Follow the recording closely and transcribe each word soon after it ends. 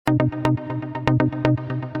Hello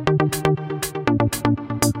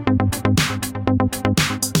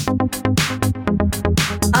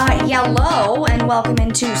and welcome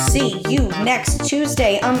into See You Next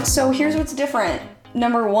Tuesday. So here's what's different.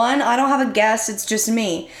 Number one, I don't have a guest, it's just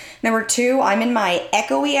me. Number two, I'm in my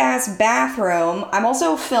echoey ass bathroom. I'm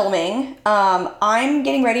also filming. I'm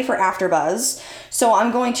getting ready for AfterBuzz. So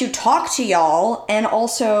I'm going to talk to y'all and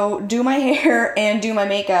also do my hair and do my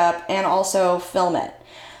makeup and also film it.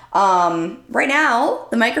 Right now,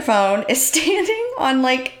 the microphone is standing on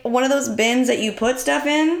like one of those bins that you put stuff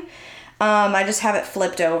in. I just have it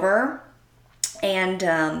flipped over and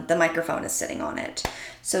the microphone is sitting on it.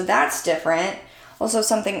 So that's different. Also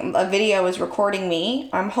a video is recording me.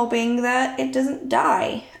 I'm hoping that it doesn't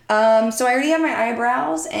die. So I already have my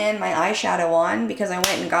eyebrows and my eyeshadow on because I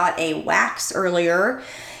went and got a wax earlier.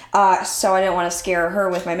 So I didn't want to scare her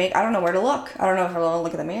with my makeup. I don't know where to look. I don't know if I want to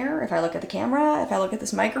look at the mirror, if I look at the camera, if I look at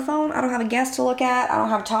this microphone. I don't have a guest to look at. I don't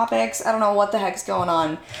have topics. I don't know what the heck's going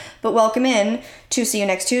on. But welcome in to See You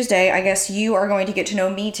Next Tuesday. I guess you are going to get to know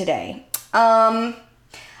me today. I'm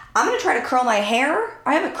going to try to curl my hair.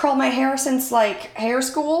 I haven't curled my hair since like hair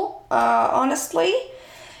school, honestly.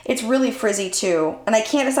 It's really frizzy too. And I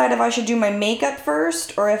can't decide if I should do my makeup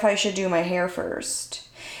first or if I should do my hair first.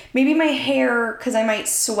 Maybe my hair, because I might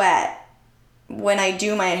sweat when I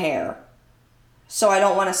do my hair. So I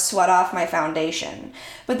don't want to sweat off my foundation.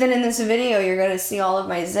 But then in this video, you're going to see all of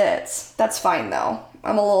my zits. That's fine though.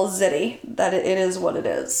 I'm a little zitty. That it is what it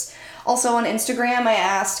is. Also on Instagram, I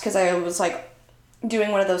asked, because I was like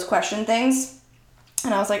doing one of those question things.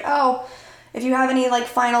 And I was like, oh, if you have any like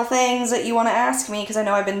final things that you want to ask me, because I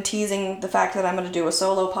know I've been teasing the fact that I'm going to do a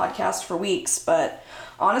solo podcast for weeks, but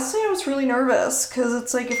honestly, I was really nervous because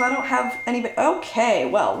it's like if I don't have anybody... Okay,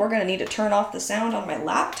 well, we're going to need to turn off the sound on my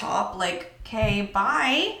laptop. Like, okay,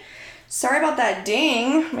 bye. Sorry about that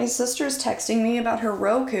ding. My sister's texting me about her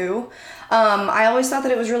Roku. I always thought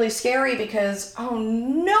that it was really scary because, oh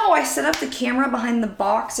no, I set up the camera behind the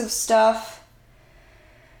box of stuff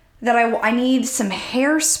that I need some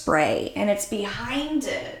hairspray and it's behind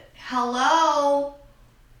it. Hello?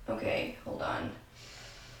 Okay, hold on.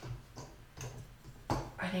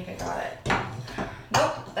 I think I got it.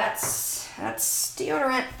 Nope, that's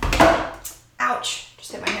deodorant. Ouch,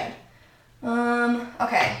 just hit my head.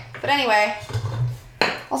 Okay, but anyway.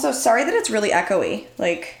 Also, sorry that it's really echoey.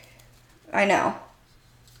 Like, I know.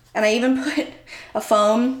 And I even put a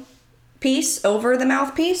foam piece over the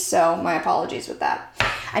mouthpiece, so my apologies with that.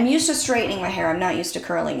 I'm used to straightening my hair, I'm not used to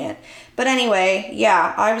curling it. But anyway,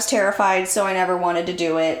 yeah, I was terrified, so I never wanted to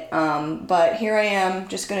do it. But here I am,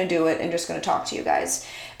 just gonna do it and just gonna talk to you guys.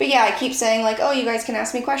 But yeah, I keep saying like, oh, you guys can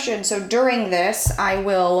ask me questions. So during this, I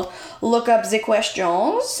will look up the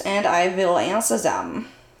questions and I will answer them.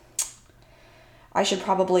 I should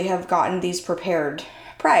probably have gotten these prepared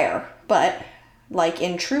prior, but like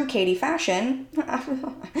in true Katie fashion,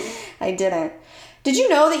 I didn't. Did you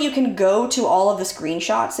know that you can go to all of the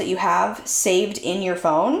screenshots that you have saved in your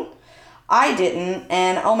phone? I didn't,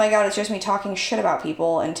 and oh my god, it's just me talking shit about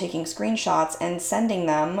people and taking screenshots and sending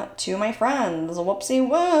them to my friends. Whoopsie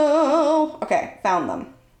whoa. Okay, found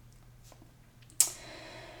them.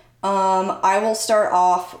 I will start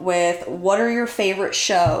off with, what are your favorite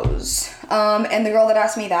shows? And the girl that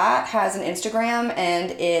asked me that has an Instagram,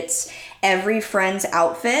 and it's Every Friend's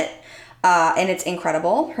Outfit. And it's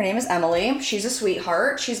incredible. Her name is Emily. She's a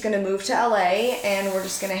sweetheart. She's going to move to LA and we're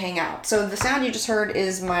just going to hang out. So the sound you just heard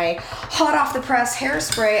is my hot off the press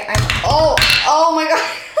hairspray. Oh my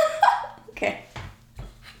god. Okay.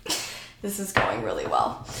 This is going really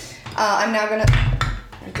well. I'm now going to,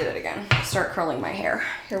 I did it again, start curling my hair.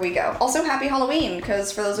 Here we go. Also, happy Halloween,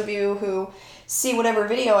 because for those of you who see whatever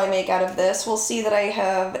video I make out of this, will see that I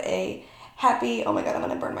have a happy, oh my god, I'm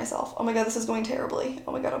gonna burn myself. Oh my god, this is going terribly.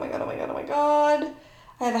 Oh my god, oh my god, oh my god, oh my god.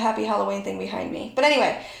 I have a happy Halloween thing behind me. But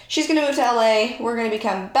anyway, she's gonna move to LA. We're gonna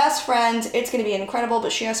become best friends. It's gonna be incredible,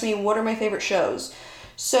 but she asked me, what are my favorite shows?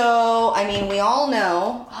 So, I mean, we all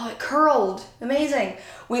know, oh, it curled. Amazing.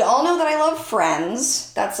 We all know that I love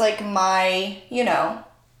Friends. That's like my, you know,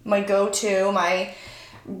 my go-to, my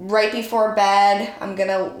right before bed, I'm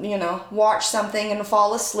gonna, you know, watch something and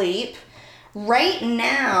fall asleep. Right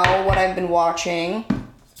now, what I've been watching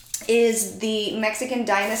is the Mexican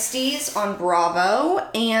Dynasties on Bravo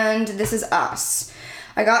and This Is Us.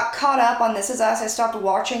 I got caught up on This Is Us. I stopped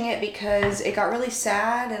watching it because it got really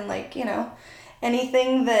sad and like, you know,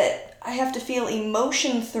 anything that I have to feel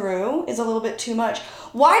emotion through is a little bit too much.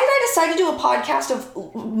 Why did I decide to do a podcast of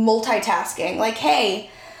multitasking? Like, hey,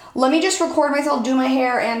 let me just record myself, do my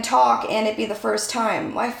hair and talk and it be the first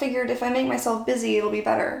time. Well, I figured if I make myself busy, it'll be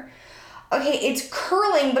better. okay, it's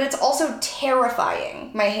curling, but it's also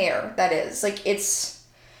terrifying. My hair, that is. Like, it's,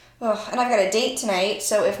 ugh. And I've got a date tonight,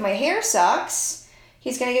 so if my hair sucks,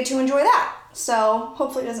 he's gonna get to enjoy that. So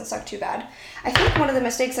hopefully it doesn't suck too bad. I think one of the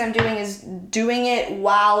mistakes I'm doing is doing it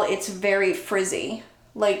while it's very frizzy.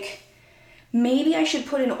 Like, maybe I should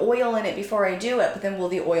put an oil in it before I do it, but then will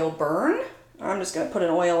the oil burn? Or I'm just gonna put an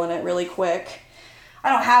oil in it really quick. I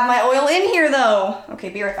don't have my oil in here though. Okay,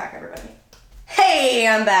 be right back, everybody. Hey,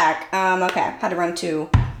 I'm back. Okay, had to run to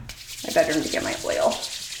my bedroom to get my oil.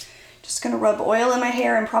 Just gonna rub oil in my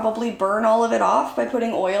hair and probably burn all of it off by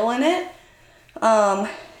putting oil in it.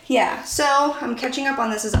 Yeah, so I'm catching up on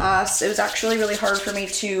This Is Us. It was actually really hard for me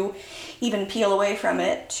to even peel away from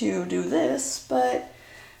it to do this, but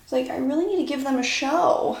it's like, I really need to give them a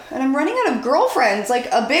show. And I'm running out of girlfriends. Like,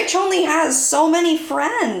 a bitch only has so many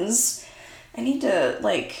friends. I need to,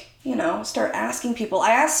 like, you know, start asking people. I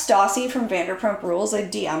asked Stassi from Vanderpump Rules, I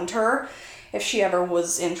DM'd her if she ever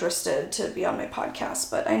was interested to be on my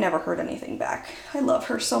podcast, but I never heard anything back. I love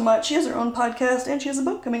her so much. She has her own podcast and she has a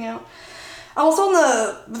book coming out. I'm also on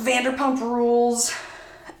the Vanderpump Rules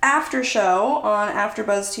after show on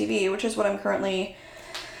AfterBuzz TV, which is what I'm currently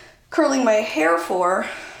curling my hair for.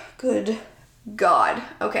 Good God.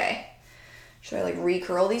 Okay. Should I, like,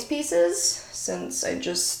 recurl these pieces since I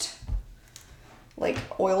just, like,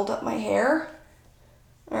 oiled up my hair?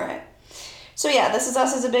 Alright. So yeah, This Is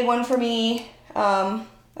Us is a big one for me. I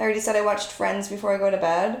already said I watched Friends before I go to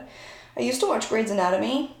bed. I used to watch Grey's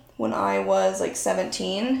Anatomy when I was like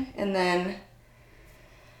 17, and then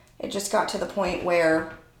it just got to the point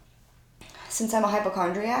where, since I'm a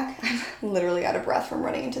hypochondriac, I'm literally out of breath from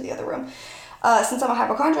running into the other room. Since I'm a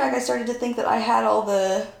hypochondriac, I started to think that I had all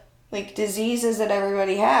the, like, diseases that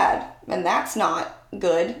everybody had, and that's not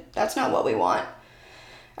good. That's not what we want.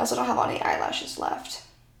 I also don't have any eyelashes left.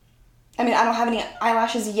 I mean, I don't have any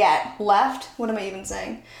eyelashes yet left. What am I even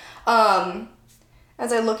saying?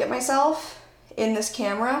 As I look at myself in this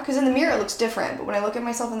camera, because in the mirror it looks different, but when I look at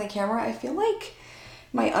myself in the camera, I feel like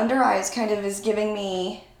my under eyes kind of is giving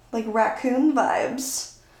me, like, raccoon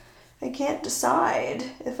vibes. I can't decide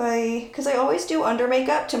if because I always do under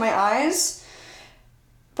makeup to my eyes,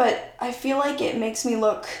 but I feel like it makes me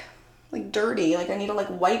look, like, dirty, like I need to, like,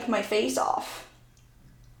 wipe my face off.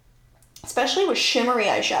 Especially with shimmery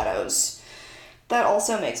eyeshadows. That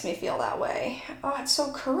also makes me feel that way. Oh, it's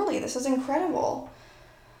so curly. This is incredible.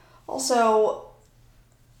 Also,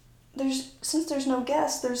 since there's no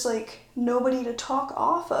guest, there's, like, nobody to talk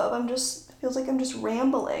off of. It feels like I'm just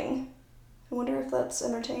rambling. I wonder if that's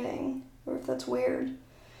entertaining or if that's weird.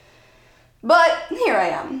 But here I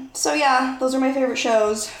am. So yeah, those are my favorite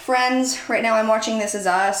shows. Friends, right now I'm watching This Is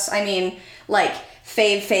Us. I mean, like,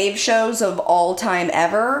 fave shows of all time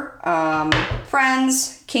ever.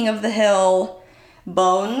 Friends, King of the Hill,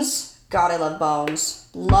 Bones. God, I love Bones.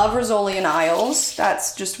 Love Rizzoli and Isles.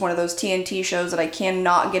 That's just one of those TNT shows that I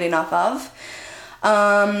cannot get enough of.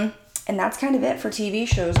 And that's kind of it for TV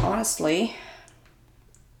shows, honestly.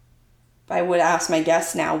 I would ask my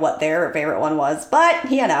guests now what their favorite one was,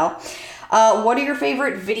 but, you know. What are your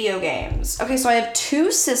favorite video games? Okay, so I have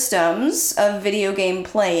 2 systems of video game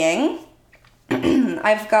playing.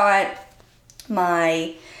 I've got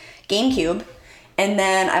my GameCube, and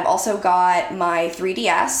then I've also got my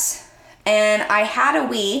 3DS, and I had a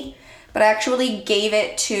Wii, but I actually gave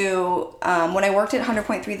it to, when I worked at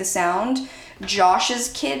 100.3 The Sound, Josh's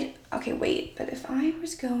kid. Okay, wait, but if I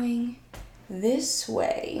was going this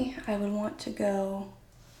way, I would want to go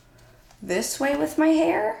this way with my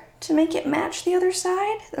hair to make it match the other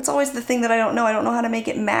side. That's always the thing that I don't know. I don't know how to make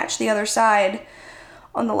it match the other side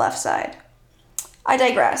on the left side. I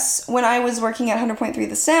digress. When I was working at 100.3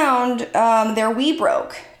 The Sound, their Wii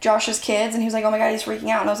broke. Josh's kids, and he was like, oh my God, he's freaking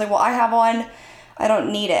out. And I was like, well, I have one. I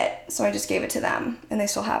don't need it. So I just gave it to them, and they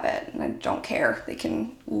still have it. And I don't care. They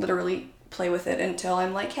can literally play with it until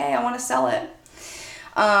I'm like, hey, I want to sell it.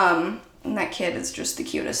 And that kid is just the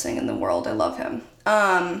cutest thing in the world. I love him.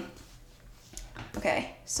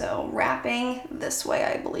 Okay, so wrapping this way,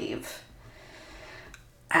 I believe.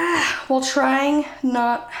 While trying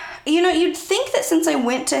not... You know, you'd think that since I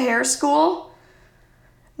went to hair school,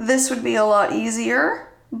 this would be a lot easier,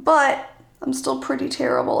 but I'm still pretty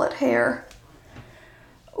terrible at hair.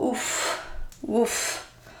 Oof.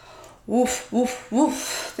 Woof. Woof, woof,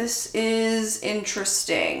 woof. This is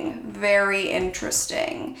interesting. Very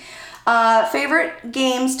interesting. Favorite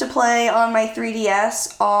games to play on my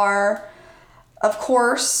 3DS are, of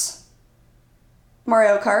course,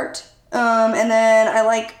 Mario Kart. And then I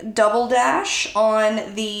like Double Dash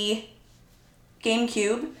on the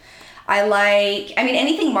GameCube.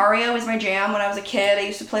 Anything Mario is my jam. When I was a kid, I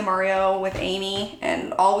used to play Mario with Amy,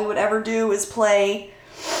 and all we would ever do is play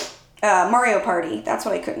Mario Party. That's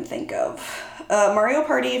what I couldn't think of. Mario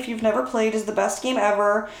Party, if you've never played, is the best game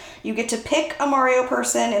ever. You get to pick a Mario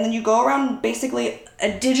person, and then you go around basically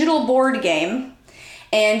a digital board game,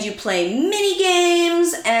 and you play mini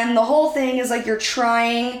games, and the whole thing is like you're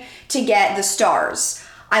trying to get the stars.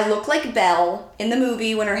 I look like Belle in the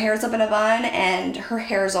movie when her hair's up in a bun and her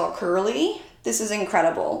hair's all curly. This is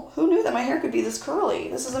incredible. Who knew that my hair could be this curly?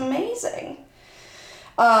 This is amazing.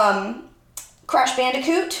 Crash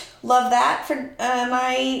Bandicoot, love that for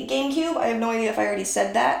my GameCube. I have no idea if I already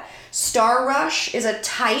said that. Star Rush is a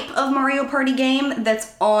type of Mario Party game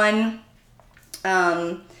that's on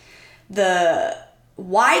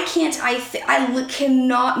why can't I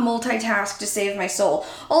cannot multitask to save my soul.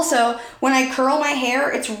 Also, when I curl my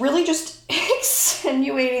hair, it's really just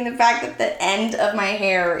extenuating the fact that the end of my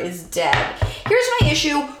hair is dead. Here's my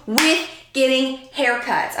issue with getting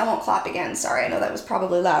haircuts. I won't clap again, sorry, I know that was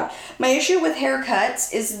probably loud. My issue with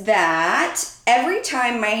haircuts is that every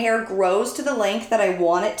time my hair grows to the length that I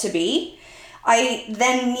want it to be, I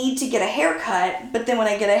then need to get a haircut, but then when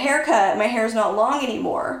I get a haircut, my hair's not long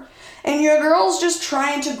anymore. And your girl's just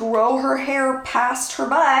trying to grow her hair past her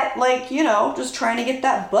butt, just trying to get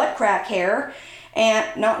that butt crack hair.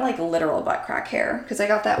 And not like literal butt crack hair, because I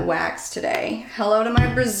got that wax today. Hello to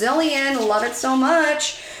my Brazilian, love it so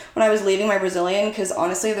much. When I was leaving my Brazilian, because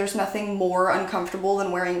honestly, there's nothing more uncomfortable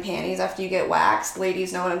than wearing panties after you get waxed.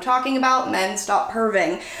 Ladies know what I'm talking about. Men, stop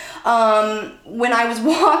perving. When I was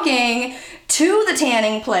walking to the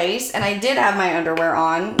tanning place, and I did have my underwear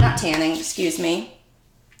on, not tanning, excuse me,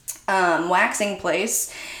 waxing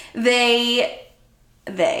place,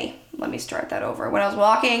 let me start that over. When I was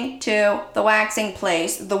walking to the waxing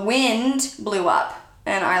place, the wind blew up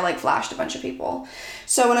and I flashed a bunch of people.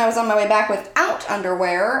 So when I was on my way back without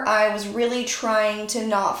underwear, I was really trying to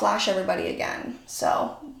not flash everybody again.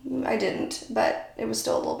 So I didn't, but it was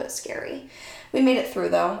still a little bit scary. We made it through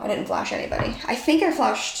though. I didn't flash anybody. I think I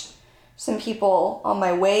flashed some people on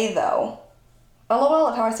my way though. LOL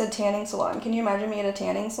at how I said tanning salon. Can you imagine me at a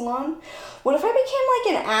tanning salon? What if I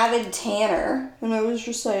became an avid tanner and I was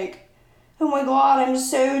just like, oh my god, I'm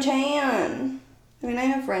so tan. I mean, I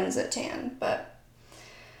have friends that tan, but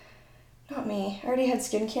not me. I already had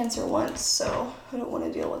skin cancer once, so I don't want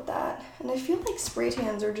to deal with that. And I feel like spray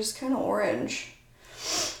tans are just kind of orange.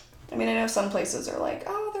 I mean, I know some places are like,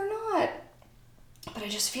 oh, they're not. But I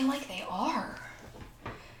just feel like they are.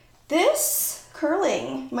 This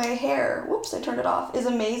curling my hair, whoops, I turned it off, is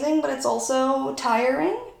amazing, but it's also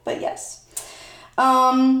tiring, but yes.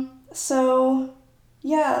 So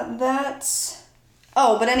yeah,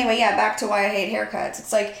 but anyway, yeah, back to why I hate haircuts.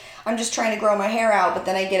 It's like, I'm just trying to grow my hair out, but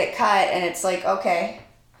then I get it cut, and it's like, okay,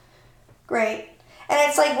 great. And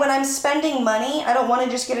it's like, when I'm spending money, I don't want to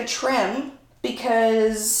just get a trim,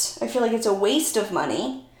 because I feel like it's a waste of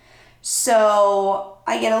money. So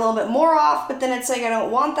I get a little bit more off, but then it's like, I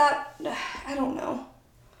don't want that. I don't know.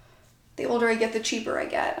 The older I get, the cheaper I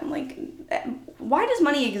get. I'm like, why does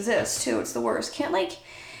money exist too? It's the worst. Can't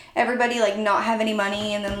everybody not have any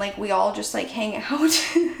money and then we all just hang out?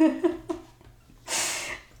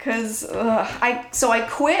 Cause I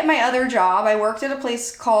quit my other job. I worked at a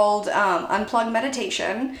place called Unplugged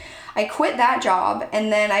Meditation. I quit that job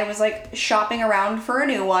and then I was shopping around for a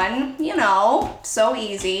new one, so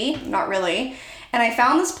easy, not really. And I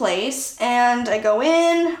found this place and I go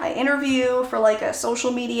in, I interview for a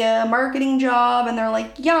social media marketing job and they're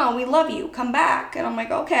like, yeah, we love you, come back. And I'm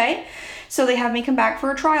like, okay. So they have me come back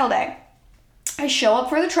for a trial day. I show up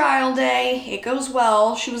for the trial day, it goes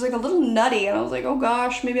well. She was a little nutty and I was like, oh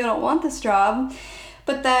gosh, maybe I don't want this job.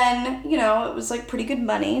 But then, it was pretty good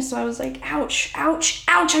money. So I was like, ouch, ouch,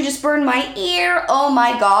 ouch. I just burned my ear. Oh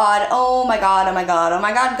my God. Oh my God. Oh my God. Oh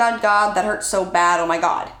my God. God. That hurts so bad. Oh my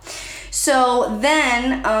God. So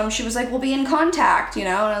then she was like, we'll be in contact, and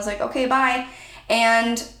I was like, okay, bye.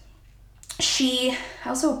 And I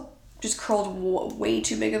also just curled way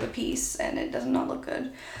too big of a piece and it does not look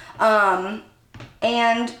good.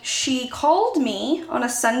 And she called me on a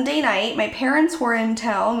Sunday night. My parents were in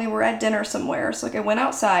town. We were at dinner somewhere. So I went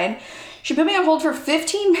outside. She put me on hold for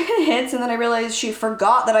 15 minutes and then I realized she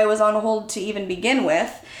forgot that I was on hold to even begin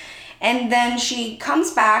with. And then she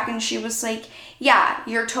comes back and she was like, yeah,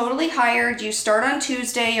 you're totally hired. You start on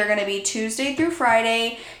Tuesday. You're going to be Tuesday through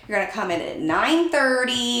Friday. You're going to come in at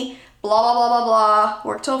 9:30, blah, blah, blah, blah, blah,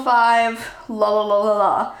 work till 5, blah, blah, blah, blah,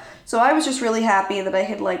 blah. So I was just really happy that I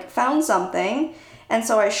had found something. And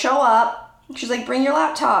so I show up. She's like, bring your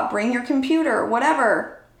laptop, bring your computer,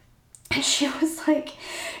 whatever. And she was like,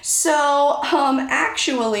 so,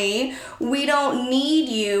 actually, we don't need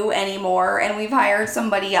you anymore and we've hired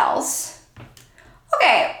somebody else.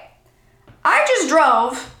 Okay, I just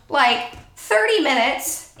drove like 30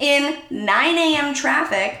 minutes in 9 a.m.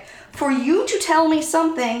 traffic for you to tell me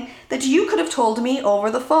something that you could have told me over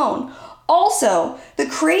the phone. Also, the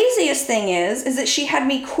craziest thing is that she had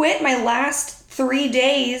me quit my last 3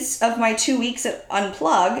 days of my 2 weeks at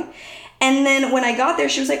Unplug. And then when I got there,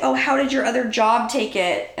 she was like, oh, how did your other job take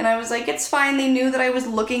it? And I was like, it's fine. They knew that I was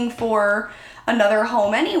looking for another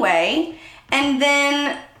home anyway. And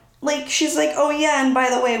then, like, she's like, oh, yeah, and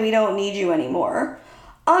by the way, we don't need you anymore.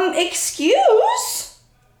 Excuse?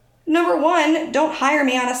 Number one, don't hire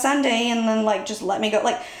me on a Sunday and then, like, just let me go.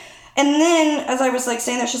 Like, and then as I was, like,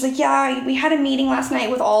 saying that, she's like, yeah, we had a meeting last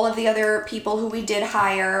night with all of the other people who we did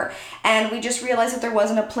hire, and we just realized that there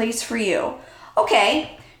wasn't a place for you.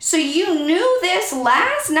 Okay, so you knew this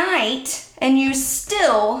last night, and you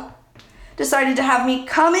still decided to have me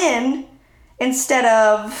come in instead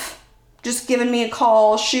of just giving me a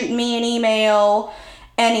call, shooting me an email,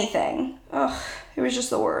 anything. Ugh, it was just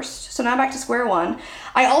the worst. So now back to square one.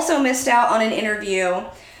 I also missed out on an interview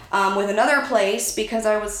with another place because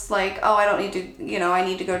I was like, oh, I don't need to, I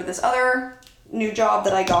need to go to this other new job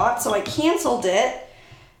that I got. So I canceled it.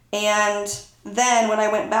 And then when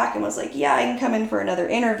I went back and was like, yeah, I can come in for another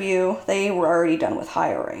interview, they were already done with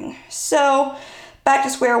hiring. So back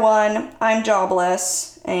to square one, I'm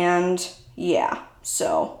jobless, and yeah,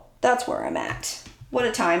 so that's where I'm at. What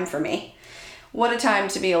a time for me. What a time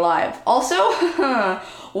to be alive. Also,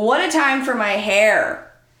 what a time for my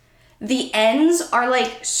hair. The ends are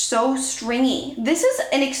like so stringy. This is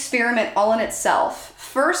an experiment all in itself.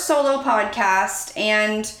 First solo podcast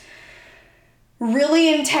and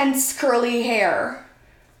really intense curly hair.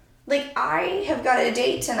 Like, I have got a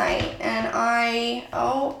date tonight and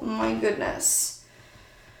oh my goodness.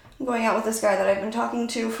 I'm going out with this guy that I've been talking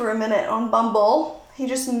to for a minute on Bumble. He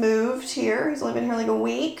just moved here. He's only been here like a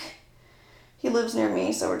week. He lives near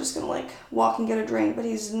me, so we're just gonna like walk and get a drink, but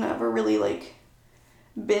he's never really like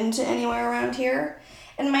been to anywhere around here.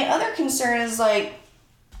 And my other concern is like,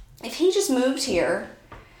 if he just moved here,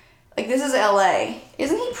 like this is LA,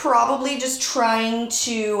 isn't he probably just trying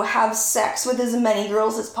to have sex with as many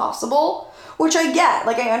girls as possible? Which I get,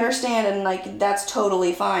 like I understand, and like that's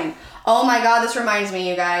totally fine. Oh my god, this reminds me,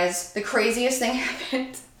 you guys, the craziest thing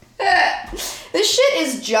happened. This shit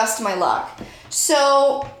is just my luck.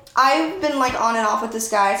 So I've been like on and off with this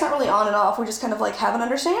guy. It's not really on and off, we just kind of like have an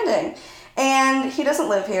understanding. And he doesn't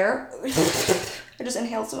live here. I just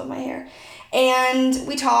inhaled some of my hair. And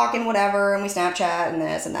we talk and whatever, and we Snapchat and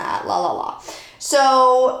this and that, la la la.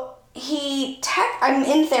 So I'm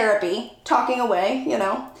in therapy, talking away, and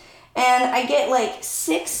I get like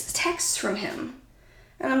 6 texts from him.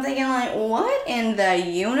 And I'm thinking like, what in the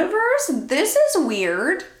universe? This is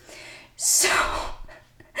weird. So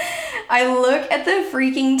I look at the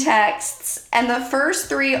freaking texts, and the first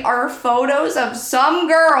 3 are photos of some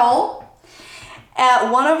girl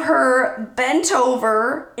at one of her bent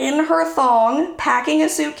over in her thong packing a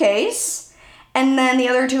suitcase, and then the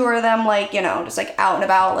other 2 are them like, just like out and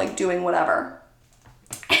about, like doing whatever.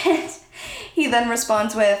 And he then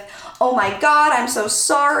responds with, oh my god, I'm so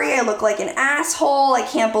sorry, I look like an asshole, I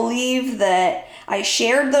can't believe that I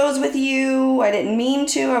shared those with you, I didn't mean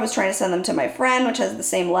to, I was trying to send them to my friend, which has the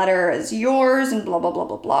same letter as yours, and blah blah blah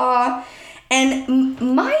blah blah. And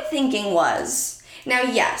my thinking was, now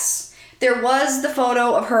yes, there was the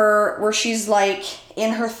photo of her where she's like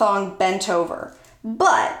in her thong bent over.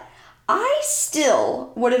 But I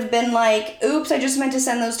still would have been like, oops, I just meant to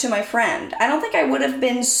send those to my friend. I don't think I would have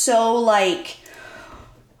been so like,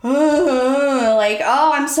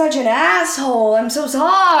 oh, I'm such an asshole. I'm so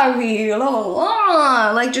sorry. La, la,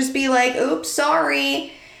 la. Like, just be like, oops,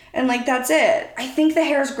 sorry. And like, that's it. I think the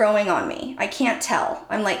hair's growing on me. I can't tell.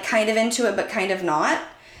 I'm like kind of into it, but kind of not.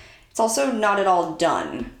 It's also not at all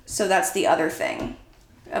done. So that's the other thing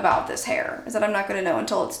about this hair, is that I'm not going to know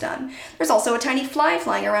until it's done. There's also a tiny fly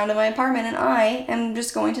flying around in my apartment, and I am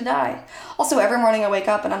just going to die. Also, every morning I wake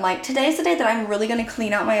up and I'm like, today's the day that I'm really going to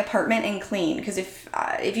clean out my apartment and clean. Because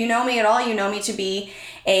if you know me at all, you know me to be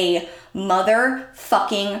a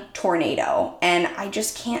motherfucking tornado. And I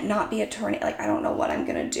just can't not be a tornado. Like, I don't know what I'm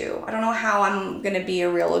going to do. I don't know how I'm going to be a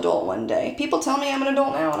real adult one day. People tell me I'm an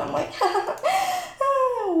adult now, and I'm like,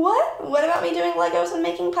 what? What about me doing Legos and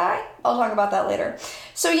making pie? I'll talk about that later.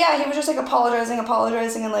 So yeah, he was just like apologizing,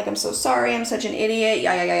 and like, I'm so sorry, I'm such an idiot,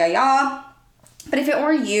 yeah. But if it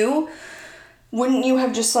were you, wouldn't you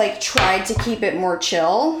have just like tried to keep it more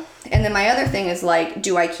chill? And then my other thing is like,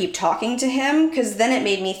 do I keep talking to him? Because then it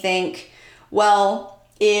made me think, well,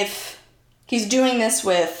 if he's doing this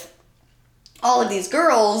with all of these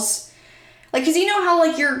girls. Like, cause you know how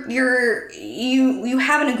like you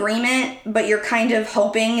have an agreement, but you're kind of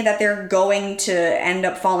hoping that they're going to end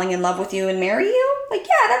up falling in love with you and marry you. Like,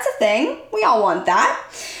 yeah, that's a thing. We all want that.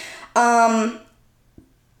 I'm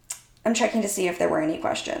checking to see if there were any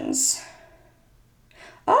questions.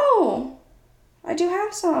 Oh, I do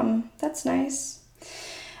have some. That's nice.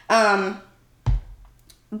 But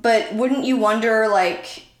wouldn't you wonder,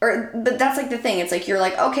 like, but that's like the thing. It's like, you're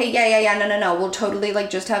like, okay, yeah, no. We'll totally like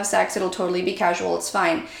just have sex. It'll totally be casual. It's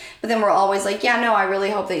fine. But then we're always like, yeah, no, I really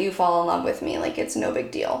hope that you fall in love with me. Like, it's no big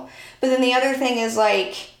deal. But then the other thing is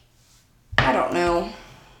like, I don't know.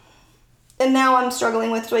 And now I'm struggling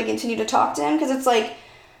with, do I continue to talk to him? Because it's like,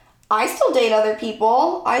 I still date other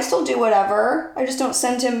people. I still do whatever. I just don't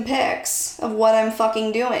send him pics of what I'm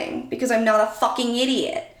fucking doing because I'm not a fucking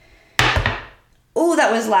idiot. Ooh,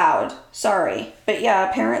 that was loud. Sorry. But yeah,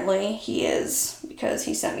 apparently he is, because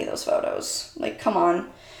he sent me those photos. Like, come on. And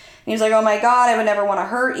he was like, oh my God, I would never want to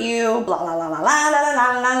hurt you. Blah, blah, blah, blah, blah, blah,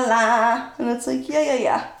 blah, blah, blah. And it's like,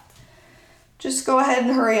 yeah. Just go ahead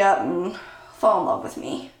and hurry up and fall in love with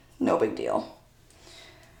me. No big deal.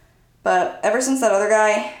 But ever since that other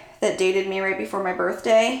guy that dated me right before my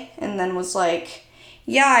birthday and then was like,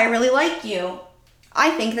 yeah, I really like you.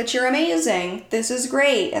 I think that you're amazing. This is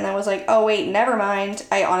great. And I was like, oh wait, never mind.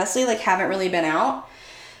 I honestly like haven't really been out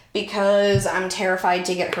because I'm terrified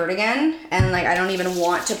to get hurt again. And like, I don't even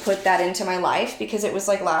want to put that into my life because it was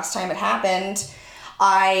like last time it happened,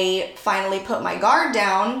 I finally put my guard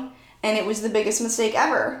down and it was the biggest mistake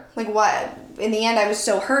ever. Like, what? In the end, I was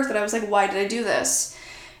so hurt that I was like, why did I do this?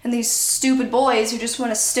 And these stupid boys who just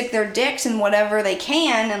want to stick their dicks in whatever they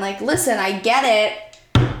can and like, listen, I get it.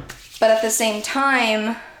 But at the same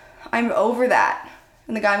time, I'm over that.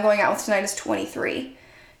 And the guy I'm going out with tonight is 23.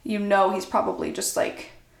 You know he's probably just like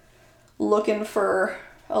looking for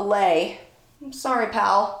a lay. I'm sorry,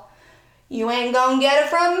 pal. You ain't gonna get it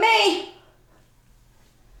from me.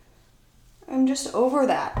 I'm just over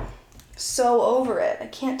that. So over it. I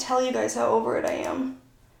can't tell you guys how over it I am.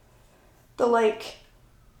 The like,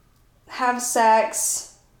 have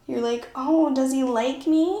sex. You're like, oh, does he like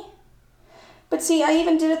me? But see, I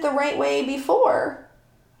even did it the right way before,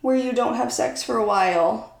 where you don't have sex for a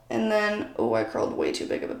while, and then, oh, I curled way too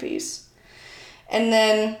big of a piece. And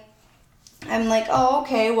then I'm like, oh,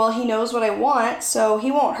 okay, well, he knows what I want, so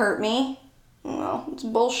he won't hurt me. Well, it's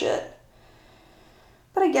bullshit.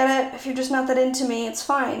 But I get it. If you're just not that into me, it's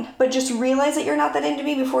fine. But just realize that you're not that into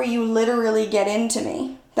me before you literally get into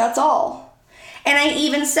me. That's all. And I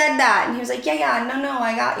even said that, and he was like, yeah, no,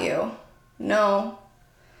 I got you. No.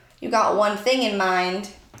 You got one thing in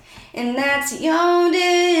mind, and that's your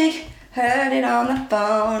dick. Heard it on the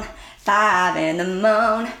phone, 5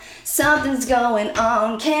 a.m. Something's going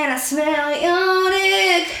on, can I smell your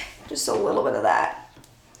dick? Just a little bit of that.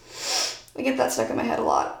 I get that stuck in my head a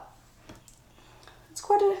lot. It's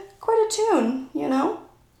quite a tune, you know?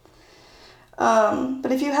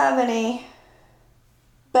 But if you have any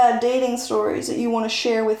bad dating stories that you want to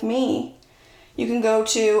share with me, you can go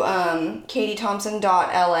to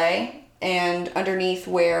katiethompson.la, and underneath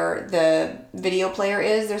where the video player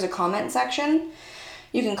is, there's a comment section.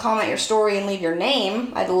 You can comment your story and leave your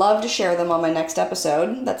name. I'd love to share them on my next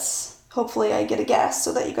episode. Hopefully I get a guest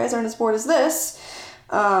so that you guys aren't as bored as this.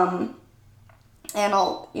 And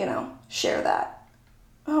I'll, share that.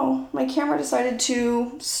 Oh, my camera decided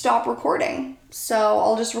to stop recording, so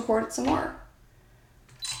I'll just record it some more.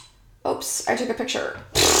 Oops, I took a picture.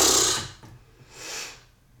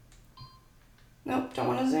 Nope, don't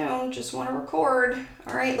want to zoom, just want to record.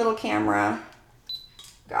 All right, little camera.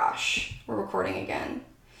 Gosh, we're recording again.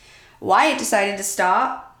 Why it decided to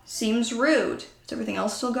stop seems rude. Is everything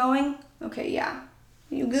else still going? Okay, yeah.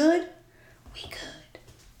 You good? We good.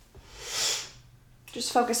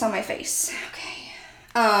 Just focus on my face. Okay.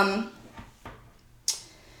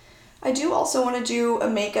 I do also want to do a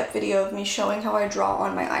makeup video of me showing how I draw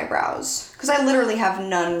on my eyebrows. Because I literally have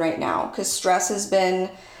none right now, because stress has been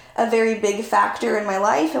a very big factor in my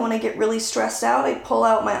life, and when I get really stressed out, I pull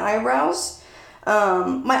out my eyebrows.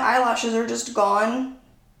 My eyelashes are just gone.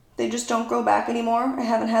 They just don't grow back anymore. I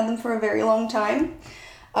haven't had them for a very long time.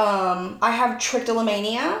 I have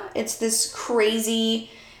trichotillomania. It's this crazy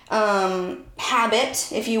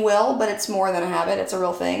habit, if you will, but it's more than a habit. It's a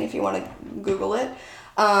real thing if you want to Google it,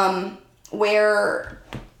 where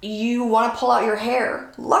you want to pull out your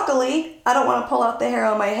hair. Luckily, I don't want to pull out the hair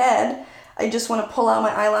on my head. I just want to pull out my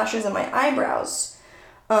eyelashes and my eyebrows.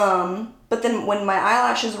 But then when my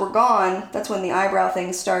eyelashes were gone, that's when the eyebrow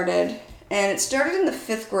thing started. And it started in the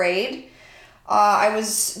 5th grade.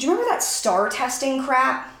 Do you remember that star testing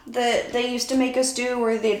crap that they used to make us do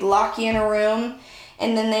where they'd lock you in a room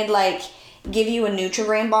and then they'd like give you a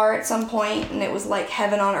Nutri-Grain bar at some point, and it was like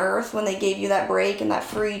heaven on earth when they gave you that break and that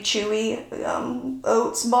free chewy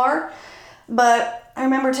oats bar. But I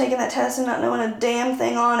remember taking that test and not knowing a damn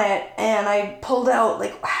thing on it, and I pulled out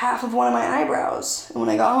like half of one of my eyebrows. And when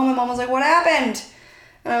I got home, my mom was like, "What happened?"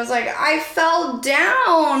 And I was like, "I fell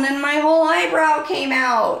down and my whole eyebrow came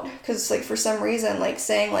out." Because like for some reason, like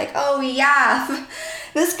saying like, "Oh yeah,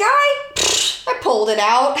 this guy, I pulled it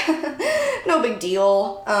out." No big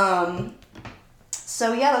deal.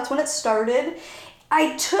 So yeah, that's when it started.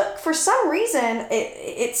 I took, for some reason,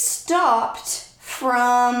 it stopped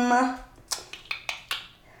from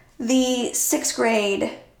the 6th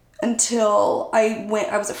grade until I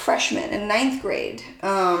was a freshman in 9th grade.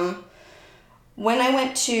 When I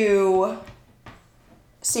went to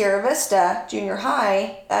Sierra Vista Junior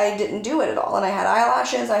High, I didn't do it at all. And I had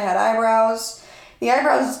eyelashes, I had eyebrows. The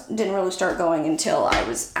eyebrows didn't really start going until it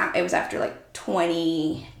was after like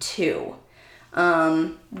 22.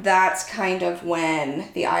 That's kind of when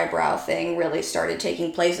the eyebrow thing really started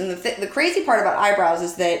taking place. And the crazy part about eyebrows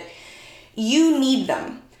is that you need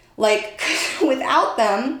them. Like, without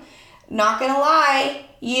them, not gonna lie,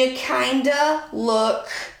 you kinda look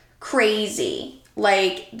crazy.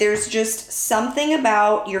 Like, there's just something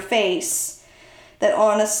about your face that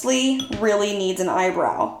honestly really needs an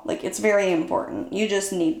eyebrow. Like, it's very important. You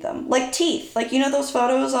just need them. Like teeth. Like, you know those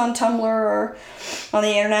photos on Tumblr or on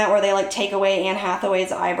the internet where they like take away Anne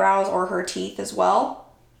Hathaway's eyebrows or her teeth as well?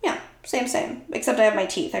 Yeah, same. Except I have my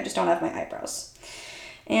teeth. I just don't have my eyebrows.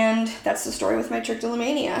 And that's the story with my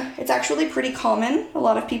trichotillomania. It's actually pretty common. A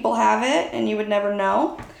lot of people have it and you would never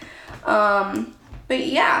know. But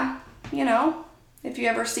yeah, you know, if you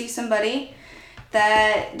ever see somebody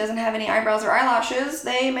that doesn't have any eyebrows or eyelashes,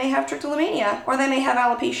 they may have trichotillomania, or they may have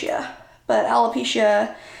alopecia. But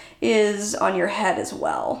alopecia is on your head as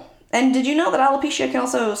well. And did you know that alopecia can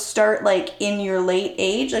also start like in your late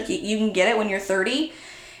age? Like you can get it when you're 30.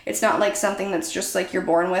 It's not like something that's just like you're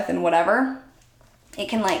born with and whatever. It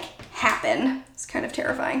can like happen. It's kind of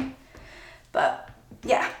terrifying. But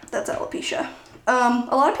yeah, that's alopecia.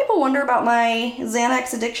 A lot of people wonder about my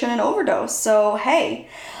Xanax addiction and overdose. So hey,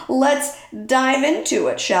 let's dive into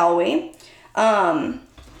it, shall we? When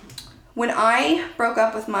I broke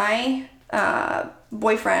up with my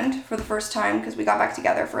boyfriend for the first time, because we got back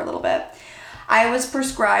together for a little bit, I was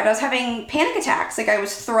having panic attacks. Like I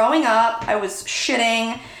was throwing up, I was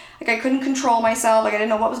shitting, like I couldn't control myself, like I didn't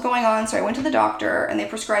know what was going on. So I went to the doctor and they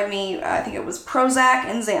prescribed me, I think it was Prozac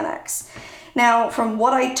and Xanax. Now, from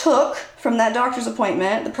what I took from that doctor's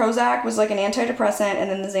appointment, the Prozac was like an antidepressant and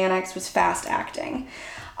then the Xanax was fast acting.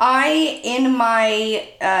 I, in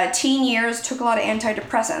my teen years, took a lot of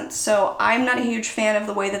antidepressants, so I'm not a huge fan of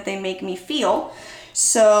the way that they make me feel.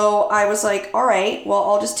 So I was like, all right, well,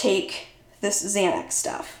 I'll just take this Xanax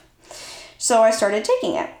stuff. So I started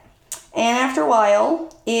taking it. And after a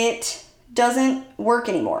while, it doesn't work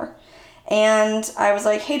anymore. And I was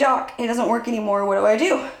like, hey doc, it doesn't work anymore, what do I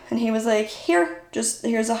do? And he was like,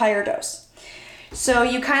 here's a higher dose. So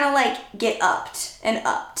you kind of like get upped and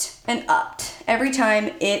upped and upped every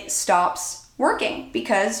time it stops working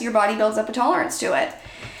because your body builds up a tolerance to it.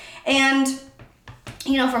 And,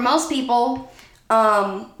 you know, for most people,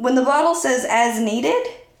 when the bottle says as needed,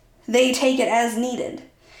 they take it as needed.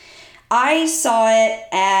 I saw it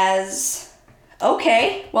as,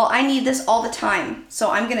 okay, well, I need this all the time,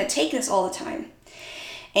 so I'm going to take this all the time.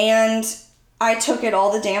 And I took it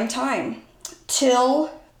all the damn time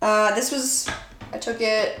till I was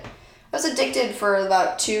addicted for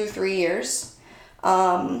about 2-3 years.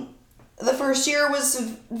 The first year was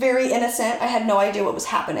very innocent. I had no idea what was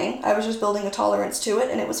happening. I was just building a tolerance to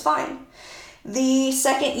it and it was fine. The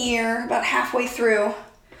second year, about halfway through,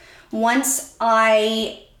 once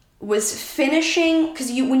I was finishing,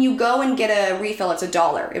 because when you go and get a refill, it's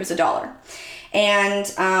 $1. It was $1. And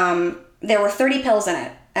there were 30 pills in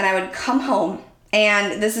it. And I would come home,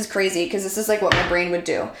 and this is crazy because this is like what my brain would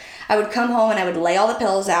do. I would come home and I would lay all the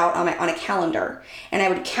pills out on a calendar, and I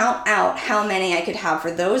would count out how many I could have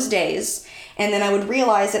for those days, and then I would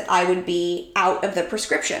realize that I would be out of the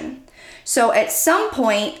prescription. So at some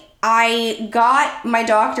point, I got my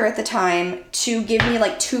doctor at the time to give me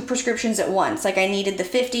like 2 prescriptions at once. Like I needed the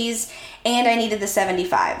 50s and I needed the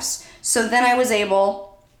 75s. So then I was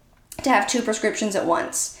able to have 2 prescriptions at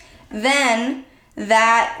once. Then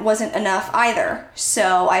that wasn't enough either.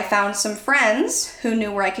 So I found some friends who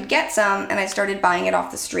knew where I could get some and I started buying it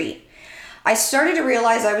off the street. I started to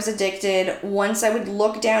realize I was addicted once I would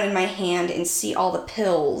look down in my hand and see all the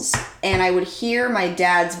pills, and I would hear my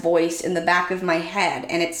dad's voice in the back of my head,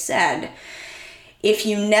 and it said, if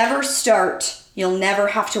you never start, you'll never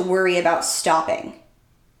have to worry about stopping.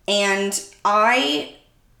 And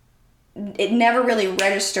it never really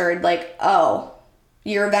registered like, oh,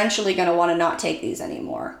 you're eventually going to want to not take these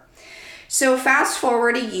anymore. So fast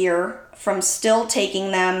forward a year from still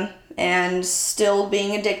taking them and still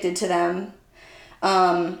being addicted to them.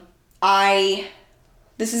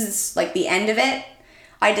 This is like the end of it.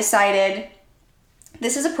 I decided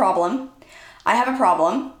this is a problem. I have a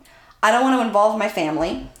problem. I don't want to involve my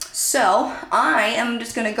family. So I am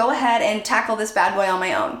just going to go ahead and tackle this bad boy on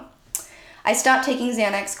my own. I stopped taking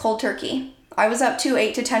Xanax cold turkey. I was up to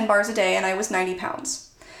 8 to 10 bars a day and I was 90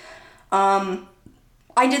 pounds.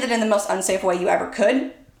 I did it in the most unsafe way you ever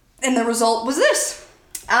could. And the result was this.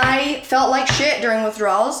 I felt like shit during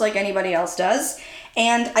withdrawals like anybody else does.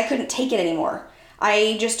 And I couldn't take it anymore.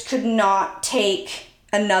 I just could not take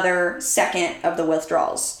another second of the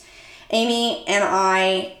withdrawals. Amy and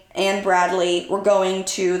I and Bradley were going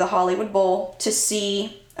to the Hollywood Bowl to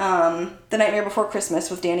see The Nightmare Before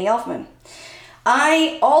Christmas with Danny Elfman.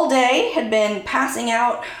 I, all day, had been passing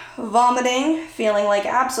out, vomiting, feeling like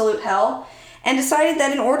absolute hell, and decided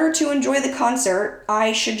that in order to enjoy the concert,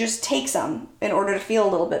 I should just take some in order to feel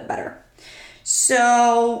a little bit better.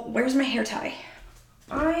 So, where's my hair tie?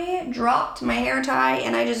 I dropped my hair tie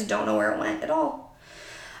and I just don't know where it went at all.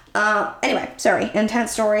 Anyway, sorry,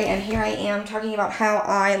 intense story, and here I am talking about how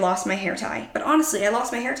I lost my hair tie. But honestly, I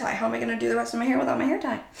lost my hair tie. How am I going to do the rest of my hair without my hair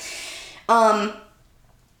tie?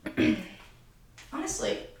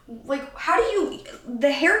 Honestly, like, how do you,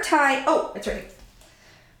 the hair tie, oh, it's right.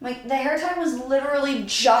 Like, the hair tie was literally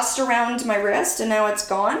just around my wrist, and now it's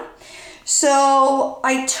gone. So,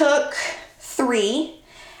 I took 3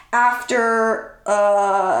 after,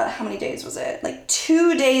 how many days was it? Like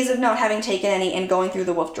 2 days of not having taken any and going through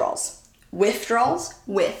the withdrawals. Withdrawals?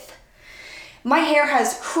 My hair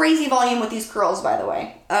has crazy volume with these curls, by the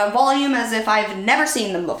way. Volume as if I've never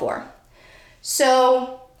seen them before.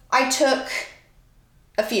 So I took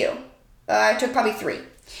a few. I took probably 3.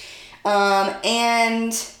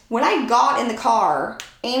 And when I got in the car,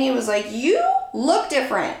 Amy was like, you look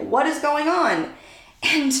different. What is going on?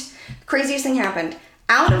 And the craziest thing happened.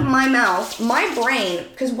 Out of my mouth, my brain,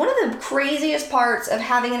 because one of the craziest parts of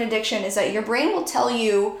having an addiction is that your brain will tell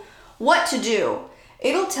you what to do.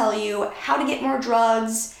 It'll tell you how to get more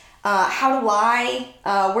drugs, how to lie,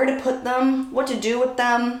 where to put them, what to do with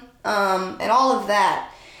them, and all of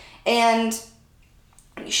that. And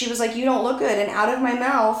she was like, you don't look good. And out of my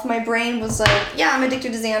mouth, my brain was like, yeah, I'm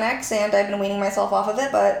addicted to Xanax and I've been weaning myself off of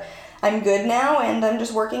it, but I'm good now and I'm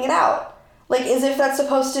just working it out. Like, as if that's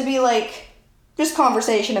supposed to be like, just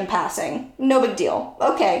conversation and passing. No big deal.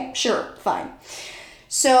 Okay, sure, fine.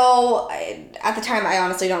 So, at the time, I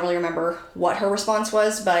honestly don't really remember what her response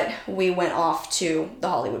was, but we went off to the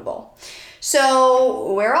Hollywood Bowl.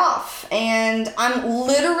 So, we're off, and I'm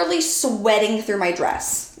literally sweating through my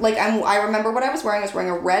dress. Like, I remember what I was wearing. I was wearing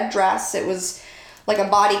a red dress. It was like a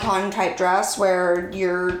bodycon type dress where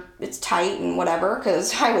it's tight and whatever,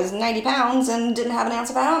 because I was 90 pounds and didn't have an ounce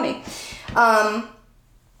of fat on me.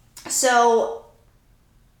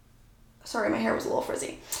 Sorry, my hair was a little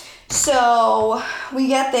frizzy. So we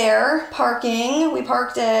get there, parking. We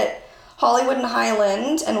parked at Hollywood and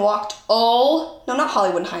Highland and walked not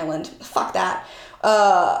Hollywood and Highland. Fuck that.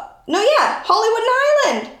 Hollywood and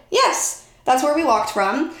Highland. Yes, that's where we walked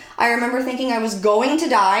from. I remember thinking I was going to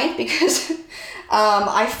die because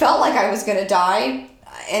I felt like I was going to die.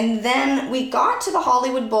 And then we got to the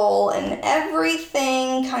Hollywood Bowl and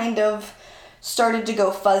everything kind of started to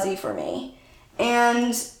go fuzzy for me.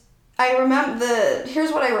 And I remember,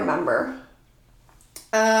 here's what I remember.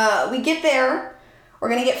 We get there, we're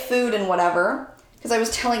gonna get food and whatever, because I was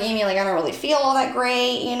telling Amy, like, I don't really feel all that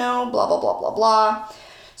great, blah, blah, blah, blah, blah.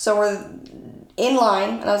 So we're in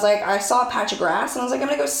line, and I was like, I saw a patch of grass, and I was like, I'm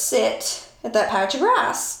gonna go sit at that patch of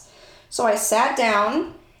grass. So I sat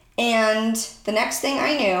down, and the next thing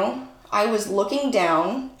I knew, I was looking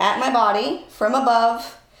down at my body from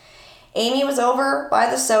above. Amy was over by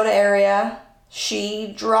the soda area.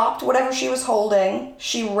 She dropped whatever she was holding.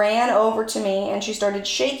 She ran over to me and she started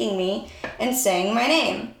shaking me and saying my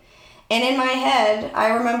name. And in my head,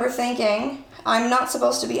 I remember thinking, I'm not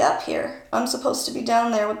supposed to be up here. I'm supposed to be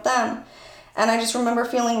down there with them. And I just remember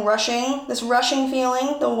feeling this rushing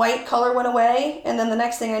feeling. The white color went away. And then the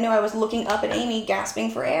next thing I knew, I was looking up at Amy,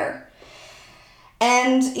 gasping for air.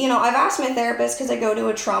 And, I've asked my therapist, because I go to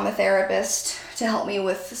a trauma therapist to help me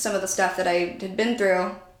with some of the stuff that I had been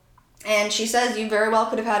through. And she says you very well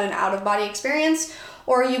could have had an out-of-body experience,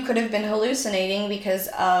 or you could have been hallucinating because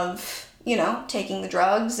of, you know, taking the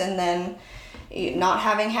drugs and then not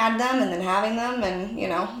having had them and then having them and, you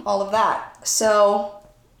know, all of that. So,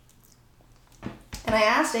 and I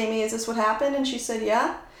asked Amy, is this what happened? And she said,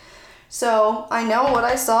 yeah. So I know what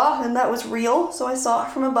I saw, and that was real. So I saw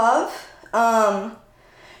it from above.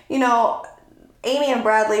 You know, Amy and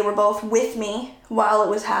Bradley were both with me while it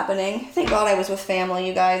was happening. Thank God I was with family,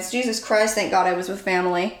 you guys. Jesus Christ, thank God I was with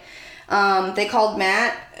family. They called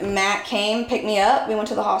Matt. Matt came, picked me up. We went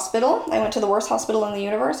to the hospital. I went to the worst hospital in the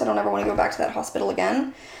universe. I don't ever want to go back to that hospital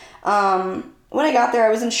again. When I got there, I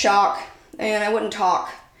was in shock, and I wouldn't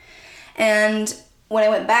talk. And when I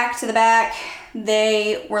went back to the back,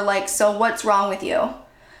 they were like, so what's wrong with you?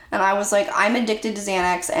 And I was like, I'm addicted to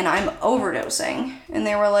Xanax, and I'm overdosing. And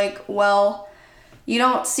they were like, well, you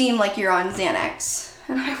don't seem like you're on Xanax.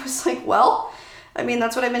 And I was like, well, I mean,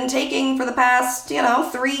 that's what I've been taking for the past,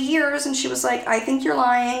 3 years. And she was like, I think you're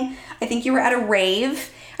lying. I think you were at a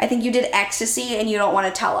rave. I think you did ecstasy and you don't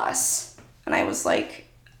want to tell us. And I was like,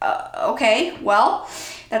 okay, well,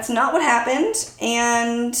 that's not what happened.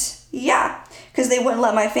 And yeah, because they wouldn't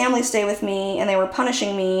let my family stay with me, and they were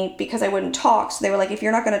punishing me because I wouldn't talk. So they were like, if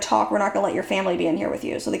you're not going to talk, we're not going to let your family be in here with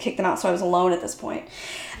you. So they kicked them out, so I was alone at this point.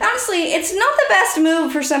 Honestly, it's not the best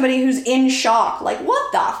move for somebody who's in shock. Like,